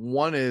happen.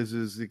 One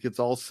is it gets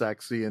all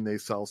sexy and they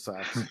sell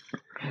sex.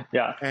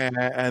 Yeah.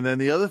 And then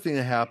the other thing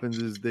that happens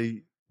is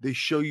they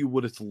show you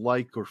what it's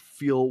like or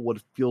what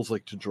it feels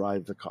like to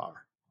drive the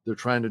car. They're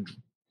trying to,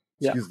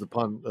 excuse the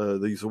pun,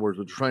 the use of words,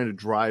 but they're trying to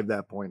drive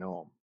that point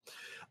home.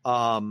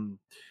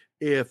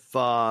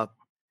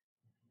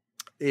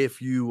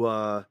 If you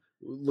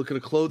look at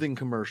a clothing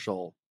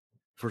commercial,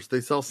 first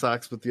they sell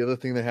sex, but the other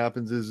thing that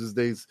happens is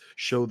they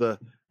show the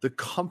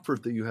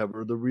comfort that you have,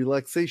 or the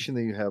relaxation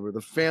that you have, or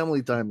the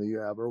family time that you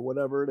have, or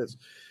whatever it is,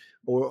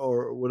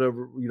 or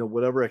whatever,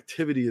 whatever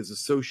activity is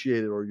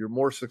associated, or you're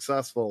more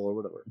successful or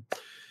whatever.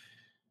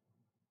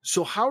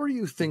 So how are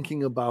you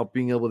thinking about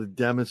being able to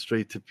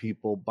demonstrate to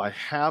people, by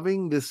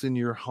having this in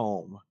your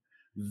home,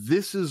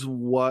 this is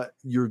what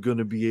you're going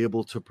to be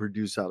able to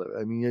produce out of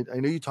it? I mean, I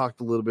know you talked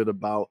a little bit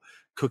about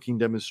cooking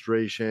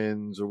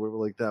demonstrations or whatever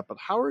like that, but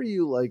how are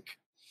you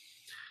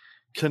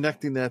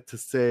connecting that to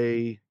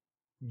say,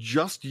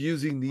 just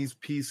using these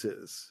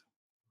pieces,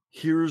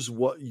 here's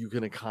what you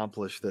can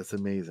accomplish that's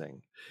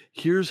amazing.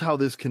 Here's how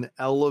this can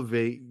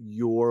elevate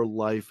your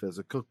life as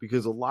a cook.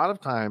 Because a lot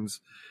of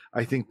times,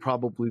 I think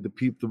probably the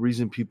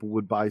reason people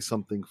would buy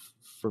something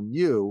from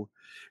you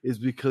is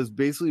because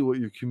basically what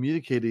you're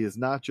communicating is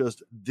not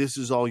just, this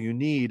is all you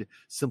need,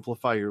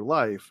 simplify your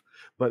life,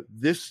 but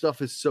this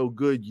stuff is so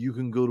good, you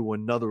can go to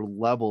another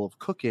level of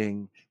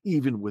cooking,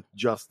 even with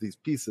just these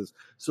pieces.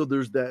 So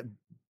there's that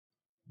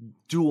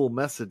dual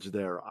message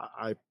there,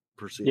 I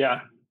perceive.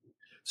 Yeah.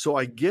 So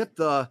I get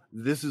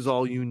this is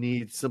all you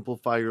need,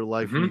 simplify your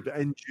life. Mm-hmm. We've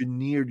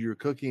engineered your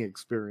cooking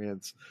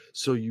experience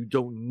so you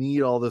don't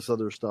need all this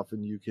other stuff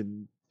and you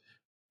can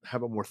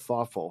have it more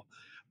thoughtful.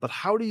 But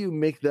how do you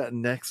make that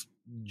next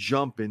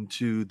jump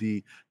into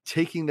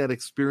taking that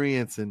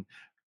experience and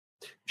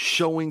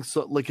showing,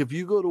 if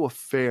you go to a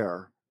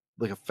fair,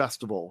 like a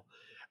festival,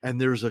 and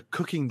there's a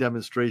cooking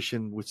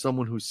demonstration with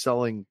someone who's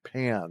selling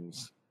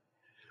pans,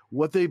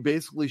 what they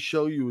basically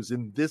show you is,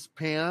 in this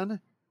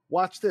pan,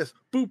 watch this.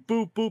 Boop,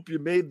 boop, boop. You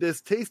made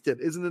this. Taste it.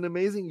 Isn't it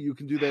amazing? You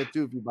can do that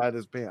too if you buy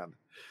this pan.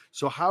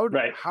 So how do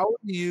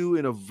you,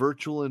 in a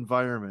virtual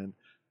environment,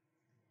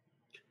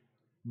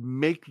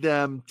 make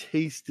them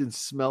taste and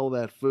smell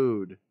that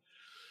food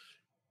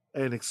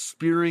and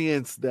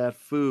experience that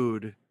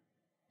food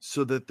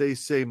so that they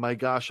say, my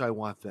gosh, I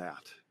want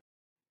that?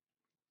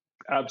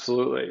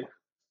 Absolutely.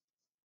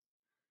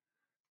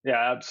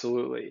 Yeah,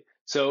 absolutely.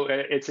 So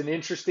it's an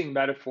interesting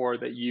metaphor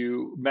that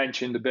you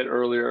mentioned a bit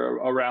earlier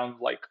around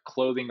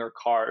clothing or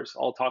cars.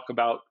 I'll talk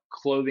about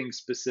clothing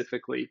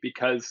specifically,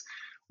 because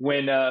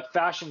when a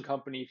fashion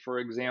company, for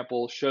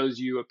example, shows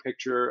you a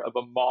picture of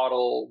a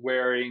model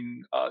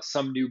wearing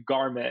some new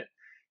garment,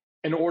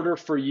 in order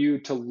for you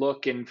to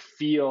look and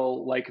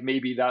feel like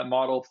maybe that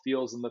model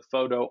feels in the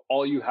photo,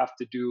 all you have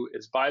to do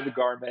is buy the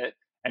garment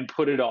and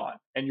put it on,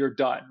 and you're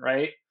done,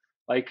 right?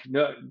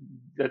 No,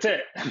 that's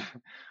it.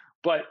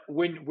 But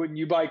when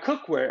you buy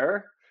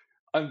cookware,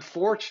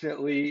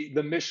 unfortunately,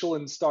 the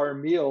Michelin star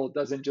meal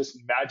doesn't just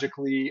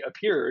magically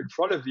appear in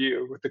front of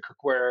you with the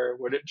cookware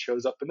when it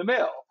shows up in the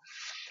mail.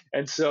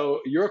 And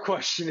so your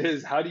question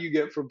is, how do you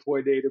get from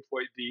point A to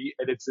point B?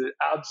 And it's an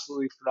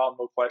absolutely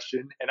phenomenal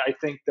question. And I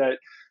think that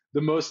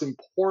the most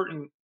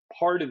important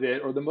part of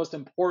it, or the most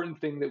important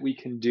thing that we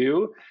can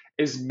do,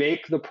 is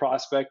make the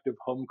prospect of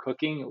home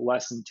cooking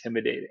less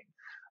intimidating.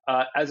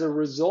 As a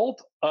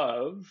result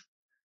of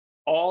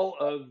all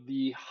of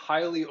the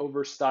highly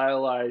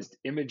over-stylized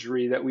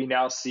imagery that we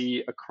now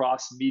see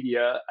across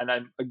media, and I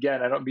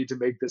don't mean to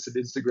make this an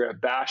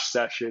Instagram bash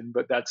session,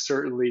 but that's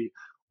certainly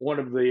one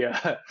of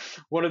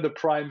the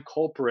prime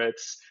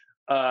culprits.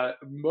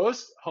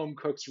 Most home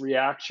cooks'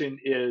 reaction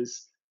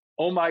is,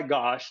 "Oh my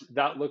gosh,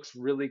 that looks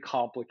really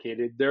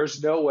complicated.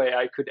 There's no way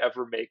I could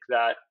ever make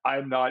that.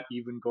 I'm not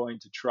even going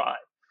to try."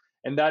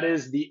 And that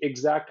is the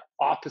exact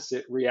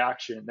opposite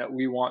reaction that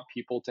we want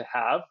people to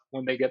have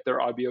when they get their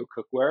Abio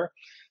cookware.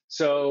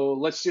 So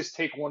let's just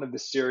take one of the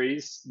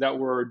series that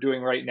we're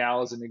doing right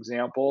now as an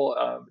example.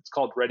 It's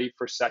called Ready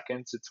for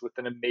Seconds. It's with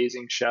an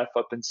amazing chef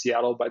up in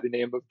Seattle by the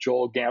name of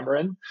Joel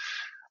Gamoran.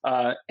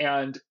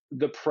 And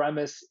the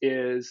premise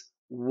is,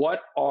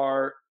 what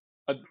are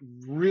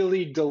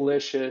really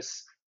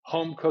delicious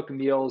home cooked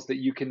meals that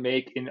you can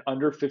make in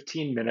under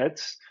 15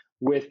 minutes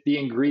with the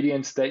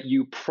ingredients that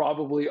you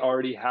probably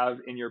already have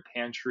in your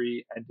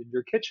pantry and in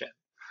your kitchen.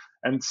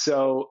 And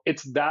so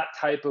it's that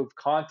type of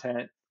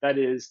content that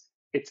is,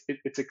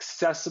 it's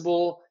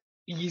accessible,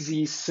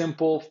 easy,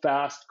 simple,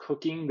 fast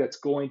cooking that's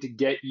going to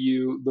get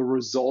you the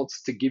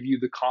results, to give you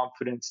the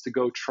confidence to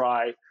go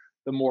try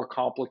the more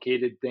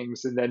complicated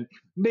things. And then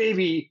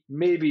maybe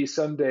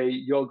someday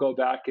you'll go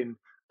back and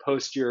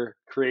post your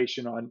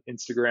creation on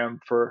Instagram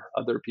for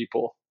other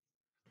people.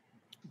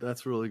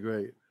 That's really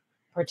great.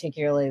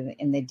 Particularly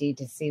in the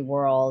D2C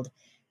world,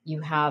 you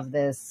have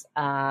this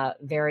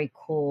very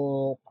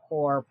cool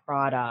core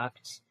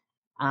product,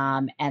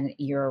 and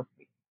your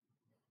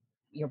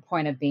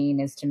point of being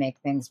is to make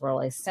things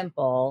really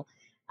simple.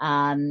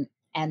 And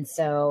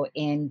so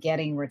in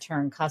getting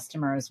return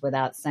customers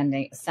without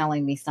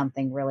selling me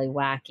something really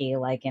wacky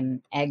like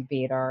an egg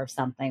beater or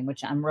something,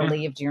 which I'm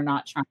relieved you're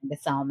not trying to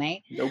sell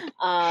me.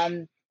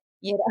 Nope.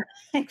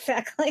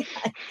 Exactly.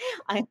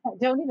 I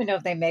don't even know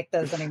if they make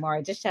those anymore.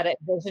 I just had a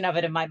vision of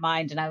it in my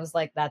mind, and I was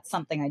like, that's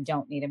something I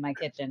don't need in my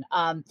kitchen.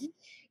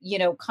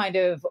 Kind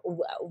of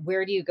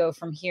where do you go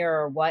from here?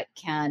 Or what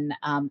can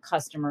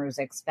customers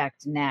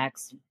expect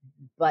next,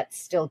 but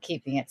still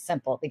keeping it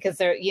simple? Because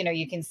they're,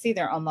 you can see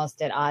they're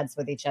almost at odds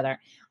with each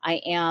other.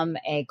 I am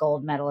a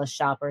gold medalist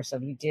shopper, so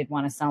if you did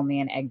want to sell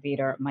me an egg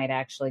beater, it might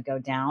actually go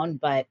down,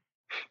 but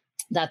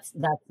that's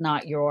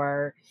not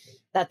your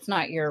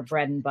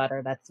bread and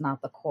butter. That's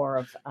not the core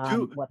of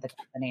what the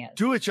company is.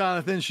 Do it,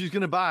 Jonathan. She's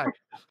going to buy.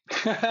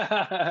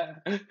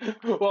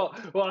 Well,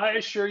 I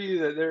assure you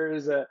that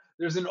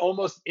there's an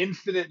almost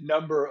infinite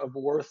number of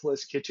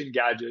worthless kitchen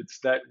gadgets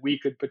that we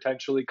could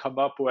potentially come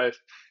up with,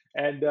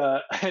 and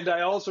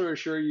I also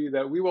assure you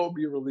that we won't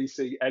be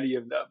releasing any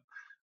of them.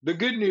 The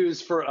good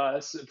news for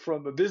us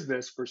from a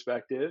business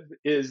perspective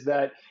is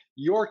that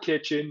your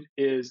kitchen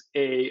is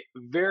a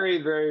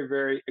very, very,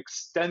 very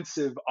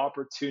extensive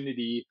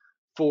opportunity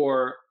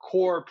for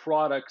core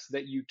products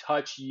that you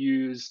touch,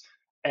 use,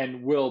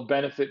 and will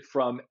benefit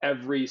from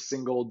every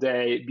single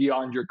day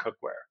beyond your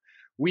cookware.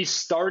 We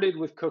started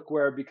with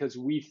cookware because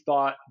we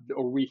thought,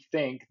 or we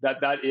think,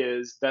 that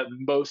is that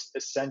most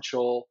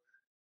essential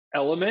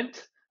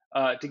element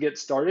to get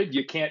started.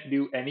 You can't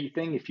do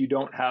anything if you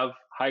don't have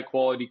high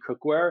quality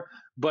cookware.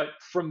 But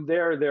from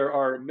there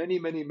are many,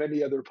 many,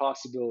 many other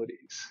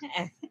possibilities.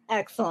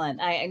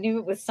 Excellent. I knew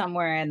it was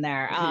somewhere in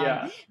there.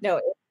 Yeah. No,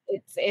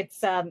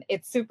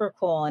 it's super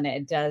cool, and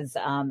it does.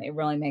 It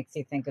really makes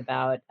you think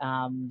about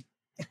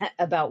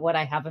what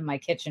I have in my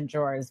kitchen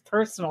drawers.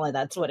 Personally,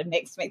 that's what it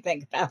makes me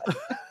think about.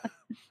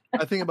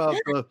 I think about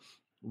the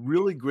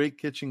really great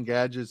kitchen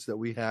gadgets that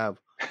we have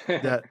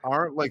that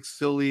aren't like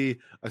silly.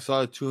 I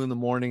saw it 2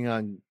 a.m.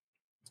 on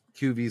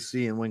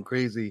QVC and went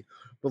crazy,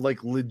 but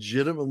like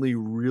legitimately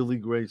really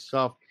great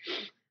stuff.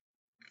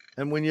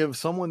 And when you have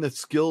someone that's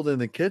skilled in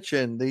the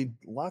kitchen, they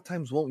a lot of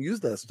times won't use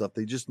that stuff.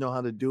 They just know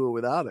how to do it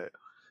without it.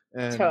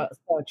 And so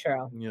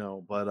true.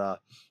 But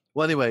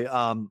well, anyway,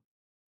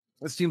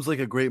 it seems like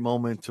a great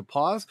moment to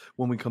pause.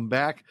 When we come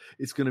back,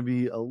 it's going to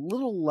be a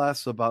little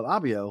less about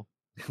Abio,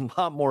 a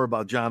lot more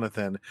about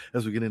Jonathan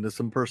as we get into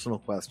some personal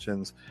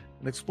questions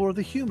and explore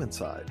the human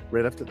side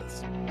right after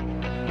this.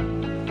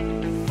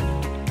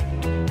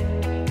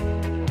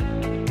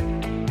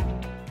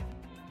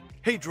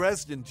 Hey,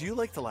 Dresden, do you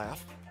like to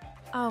laugh?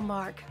 Oh,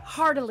 Mark,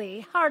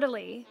 heartily.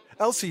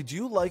 Elsie, do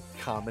you like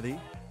comedy?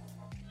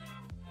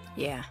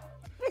 Yeah.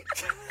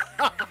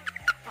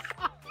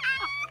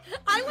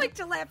 I like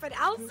to laugh at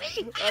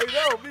Elsie. I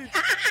know, me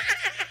too.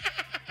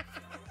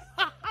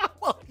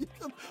 Well, you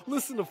can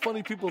listen to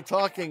funny people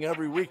talking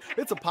every week.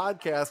 It's a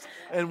podcast,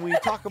 and we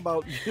talk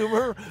about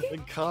humor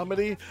and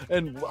comedy,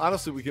 and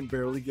honestly, we can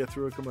barely get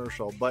through a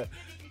commercial, but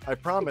I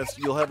promise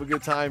you'll have a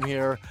good time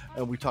here,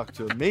 and we talk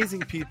to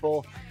amazing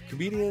people,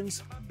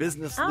 comedians,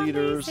 business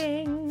leaders,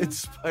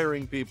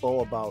 inspiring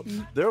people about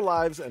their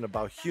lives and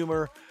about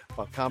humor,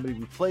 about comedy.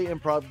 We play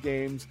improv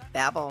games.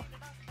 Babble.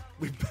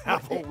 We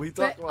babble. We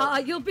talk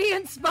about... You'll be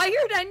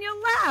inspired and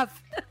you'll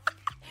laugh.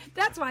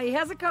 That's why he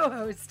has a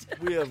co-host.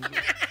 We have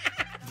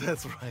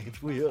That's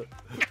right. We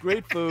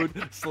great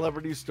food,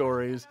 celebrity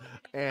stories,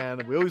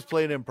 and we always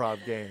play an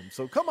improv game.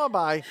 So come on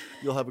by.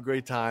 You'll have a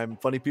great time.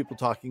 Funny people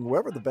talking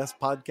wherever the best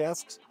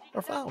podcasts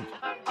are found.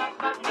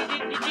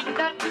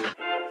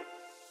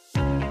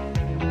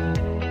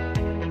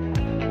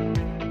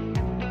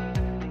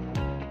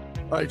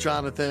 All right,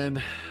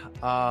 Jonathan.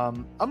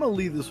 I'm going to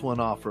leave this one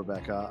off,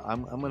 Rebecca.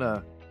 I'm going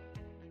to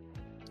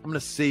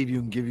save you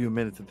and give you a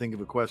minute to think of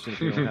a question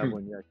if you don't have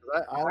one yet.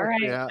 All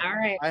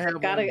right. I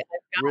have got one right off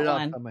the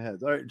one. top of my head.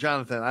 All right,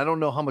 Jonathan. I don't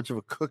know how much of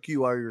a cook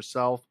you are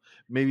yourself.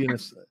 Maybe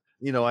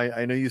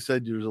I know you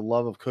said there's a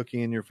love of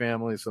cooking in your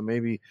family, so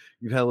maybe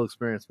you've had a little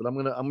experience. But I'm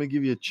gonna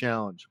give you a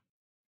challenge.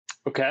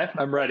 Okay,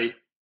 I'm ready.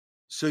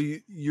 So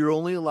you're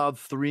only allowed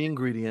 3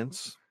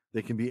 ingredients.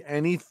 They can be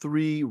any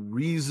 3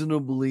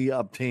 reasonably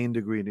obtained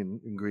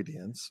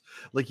ingredients.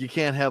 Like you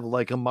can't have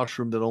like a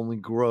mushroom that only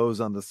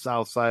grows on the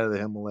south side of the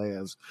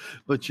Himalayas,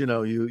 but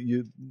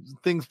you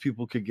things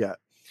people could get.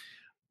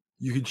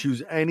 You can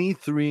choose any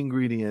 3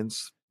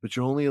 ingredients, but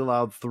you're only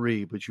allowed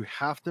 3. But you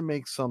have to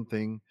make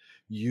something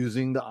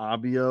using the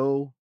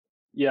Abio,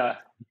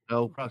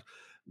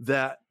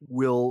 that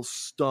will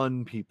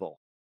stun people.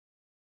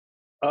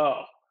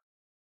 Oh,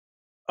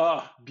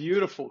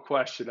 beautiful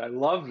question. I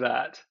love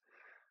that.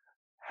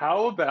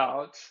 How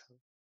about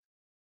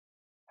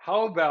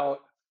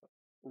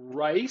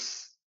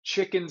rice,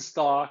 chicken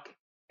stock,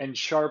 and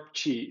sharp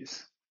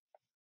cheese?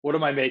 What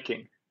am I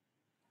making?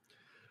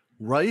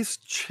 Rice,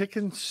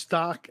 chicken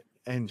stock,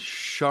 and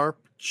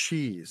sharp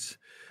cheese.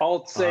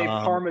 I'll say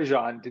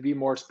Parmesan to be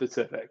more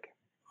specific.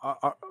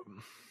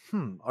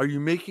 Are you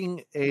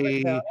making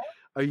a?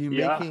 Are you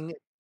making?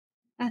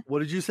 What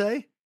did you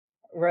say?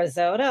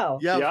 Risotto.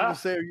 Yeah, I was going to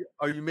say,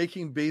 are you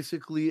making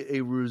basically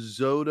a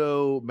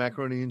risotto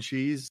macaroni and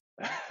cheese?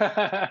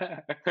 Yeah,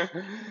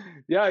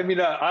 I mean,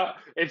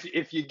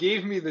 if you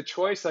gave me the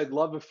choice, I'd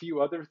love a few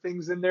other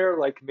things in there,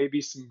 like maybe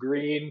some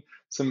green,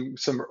 some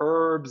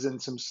herbs, and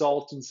some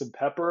salt and some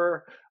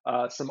pepper,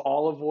 some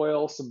olive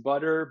oil, some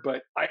butter.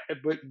 But I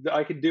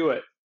could do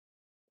it.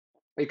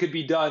 It could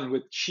be done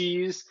with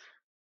cheese,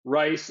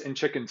 rice, and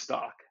chicken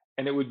stock,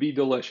 and it would be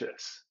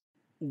delicious.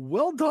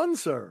 Well done,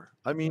 sir.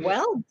 I mean,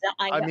 well done.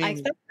 I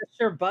thought for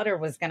sure butter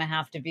was going to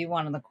have to be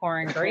one of the core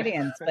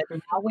ingredients, but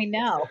now we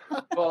know.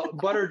 Well,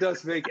 butter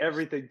does make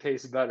everything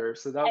taste better,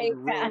 so that would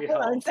really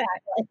help.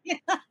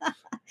 Exactly.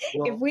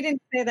 If we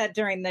didn't say that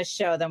during this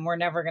show, then we're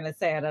never going to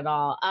say it at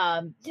all.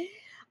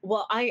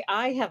 Well,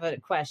 I have a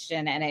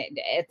question, and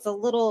it's a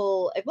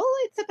little,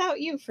 it's about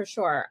you for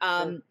sure.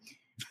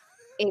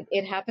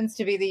 It happens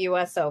to be the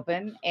U.S.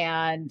 Open,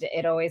 and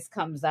it always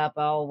comes up,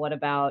 what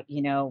about,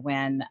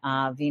 when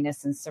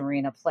Venus and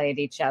Serena played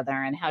each other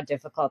and how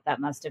difficult that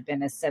must have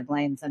been as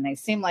siblings. And they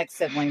seem like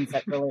siblings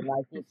that really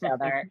like each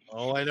other.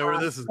 Oh, I know where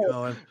this is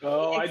going.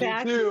 Oh,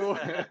 exactly. I do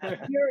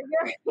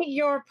too.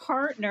 Your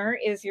partner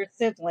is your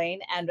sibling.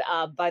 And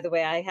by the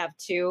way, I have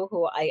 2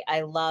 who I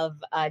love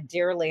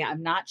dearly.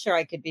 I'm not sure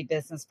I could be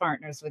business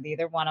partners with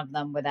either one of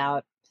them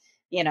without,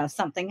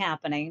 something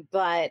happening.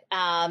 But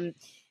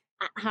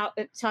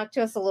talk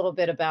to us a little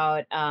bit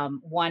about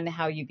one,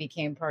 how you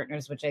became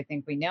partners, which I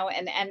think we know,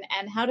 and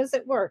how does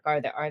it work? Are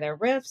there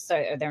rifts?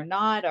 Are there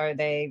not?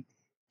 Do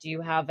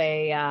you have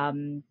a how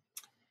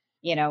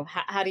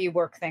do you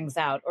work things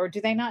out, or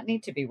do they not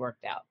need to be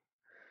worked out?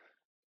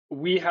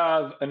 We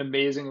have an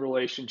amazing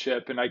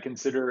relationship, and I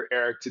consider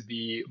Eric to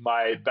be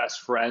my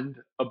best friend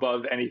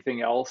above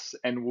anything else.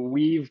 And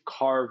we've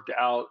carved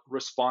out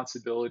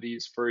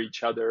responsibilities for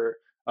each other,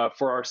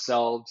 for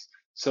ourselves,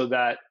 so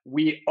that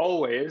we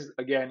always,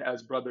 again,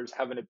 as brothers,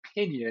 have an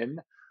opinion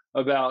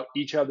about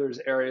each other's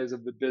areas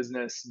of the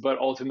business, but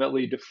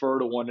ultimately defer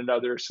to one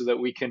another so that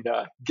we can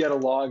get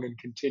along and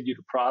continue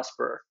to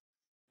prosper.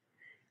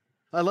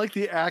 I like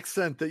the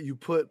accent that you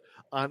put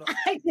on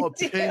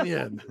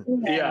opinion.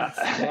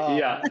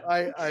 Yeah.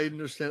 I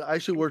understand. I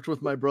actually worked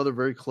with my brother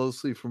very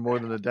closely for more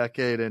than a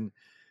decade. And,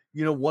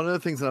 one of the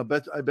things, and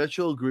I bet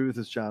you'll agree with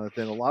this,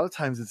 Jonathan, a lot of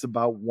times it's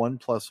about 1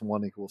 +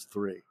 1 =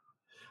 3.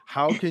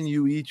 How can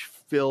you each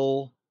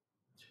fill,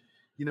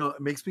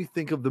 it makes me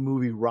think of the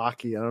movie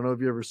Rocky. I don't know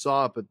if you ever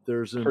saw it, but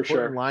there's an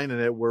important line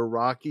in it where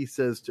Rocky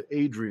says to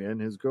Adrian,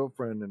 his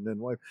girlfriend and then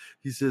wife,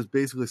 he says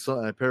basically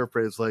something, I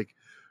paraphrase, like,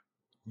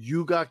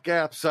 you got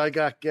gaps, I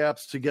got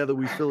gaps, together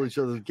we fill each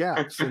other's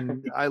gaps.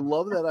 And I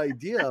love that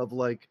idea of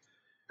like,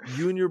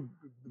 you and your,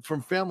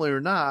 from family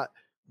or not,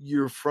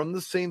 you're from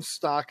the same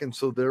stock, and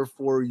so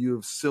therefore you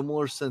have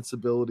similar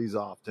sensibilities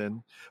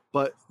often,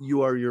 but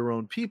you are your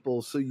own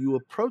people, so you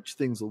approach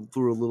things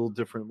through a little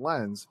different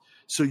lens.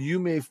 So you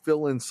may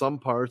fill in some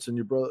parts, and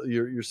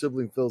your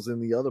sibling fills in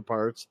the other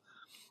parts.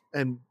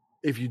 And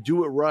if you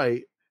do it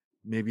right,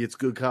 maybe it's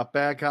good cop,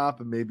 bad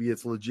cop, and maybe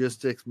it's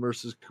logistics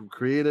versus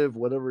creative,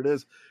 whatever it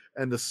is.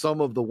 And the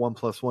sum of the 1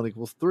 + 1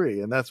 = 3,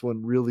 and that's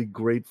when really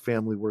great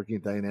family working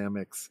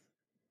dynamics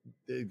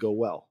go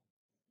well.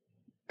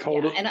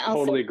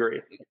 Totally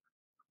agree.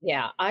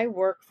 Yeah, I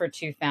work for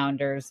 2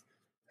 founders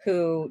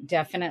who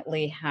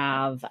definitely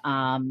have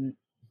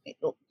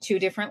two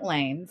different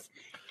lanes.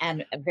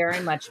 And very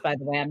much, by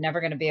the way, I'm never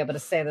going to be able to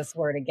say this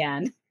word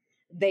again.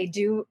 They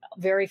do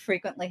very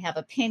frequently have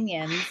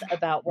opinions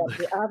about what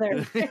the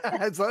other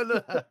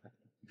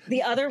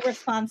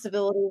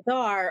responsibilities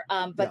are.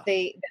 But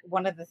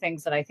one of the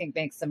things that I think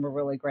makes them a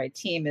really great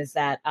team is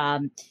that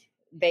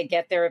they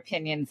get their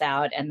opinions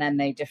out and then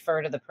they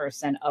defer to the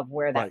person of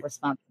where that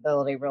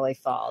responsibility really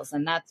falls.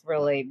 And that's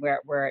really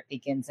where it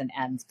begins and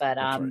ends. But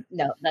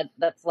no,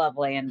 that's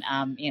lovely. And,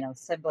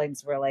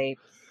 siblings really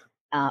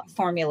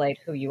formulate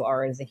who you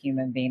are as a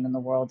human being in the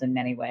world in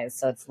many ways.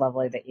 So it's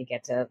lovely that you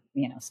get to,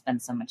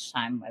 spend so much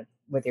time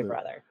with your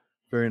brother.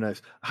 Very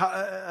nice.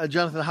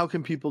 Jonathan, how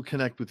can people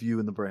connect with you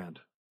and the brand?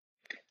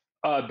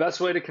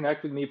 Best way to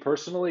connect with me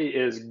personally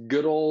is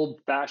good old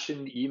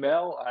fashioned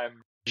email.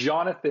 I'm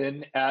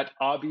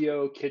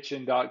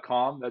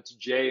Jonathan@abbiokitchen.com. That's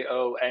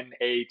JONATHAN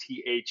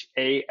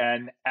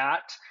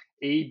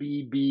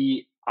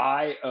 @ABBIO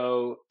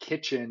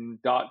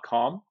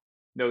kitchen.com.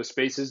 No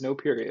spaces, no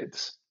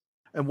periods.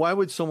 And why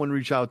would someone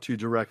reach out to you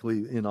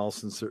directly in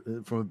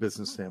Allston from a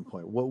business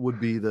standpoint? What would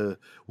be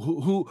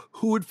who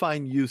would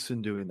find use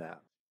in doing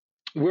that?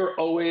 We're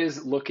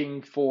always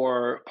looking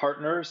for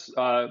partners,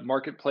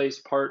 marketplace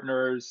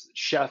partners,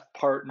 chef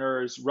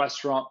partners,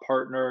 restaurant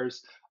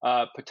partners,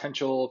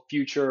 potential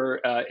future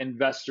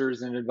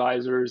investors and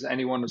advisors.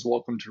 Anyone is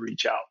welcome to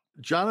reach out.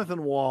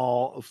 Jonathan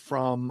Wall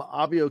from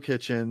Abbio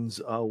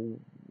Kitchens.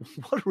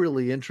 What a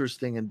really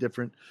interesting and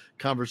different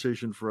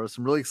conversation for us.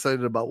 I'm really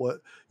excited about what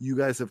you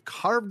guys have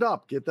carved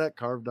up. Get that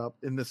carved up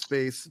in the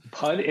space.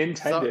 Pun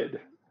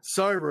intended.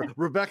 Sorry,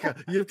 Rebecca.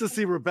 You have to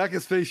see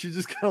Rebecca's face. She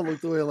just kind of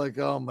looked away like,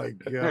 oh my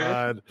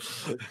God.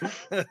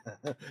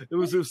 It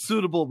was a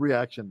suitable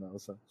reaction though.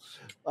 So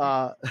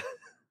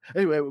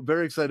anyway, we're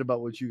very excited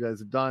about what you guys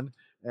have done.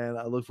 And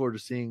I look forward to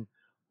seeing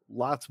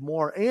lots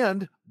more.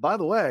 And by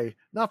the way,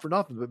 not for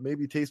nothing, but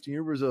maybe tasting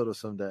your risotto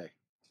someday.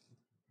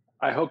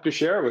 I hope to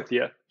share it with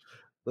you.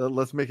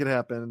 Let's make it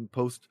happen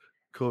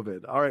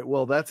post-COVID. All right.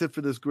 Well, that's it for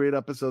this great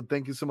episode.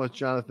 Thank you so much,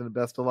 Jonathan, and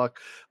best of luck.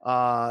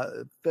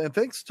 And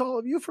thanks to all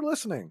of you for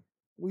listening.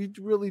 We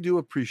really do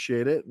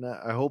appreciate it. And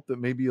I hope that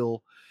maybe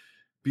you'll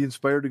be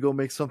inspired to go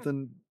make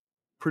something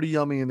pretty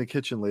yummy in the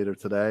kitchen later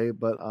today.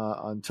 But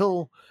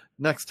until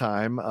next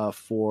time,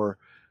 for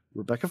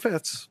Rebecca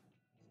Fitz.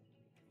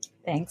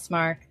 Thanks,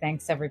 Mark.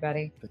 Thanks,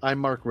 everybody. I'm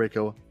Mark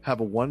Rako. Have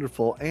a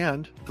wonderful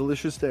and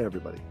delicious day,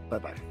 everybody.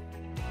 Bye-bye.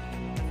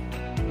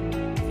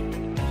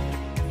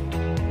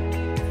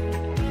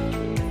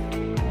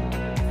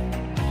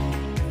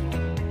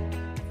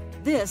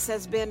 This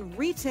has been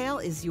Retail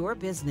is Your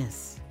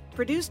Business,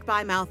 produced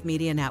by Mouth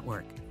Media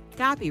Network.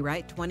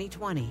 Copyright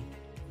 2020.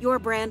 Your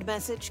brand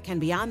message can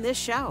be on this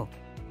show.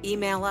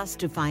 Email us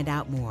to find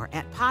out more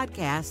at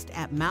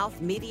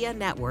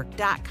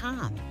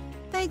podcast@mouthmedianetwork.com.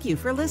 Thank you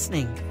for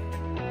listening.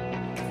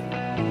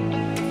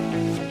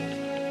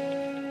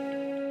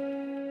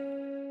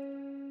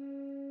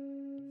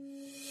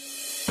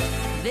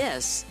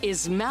 This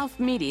is Mouth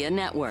Media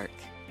Network,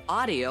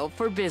 audio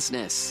for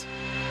business.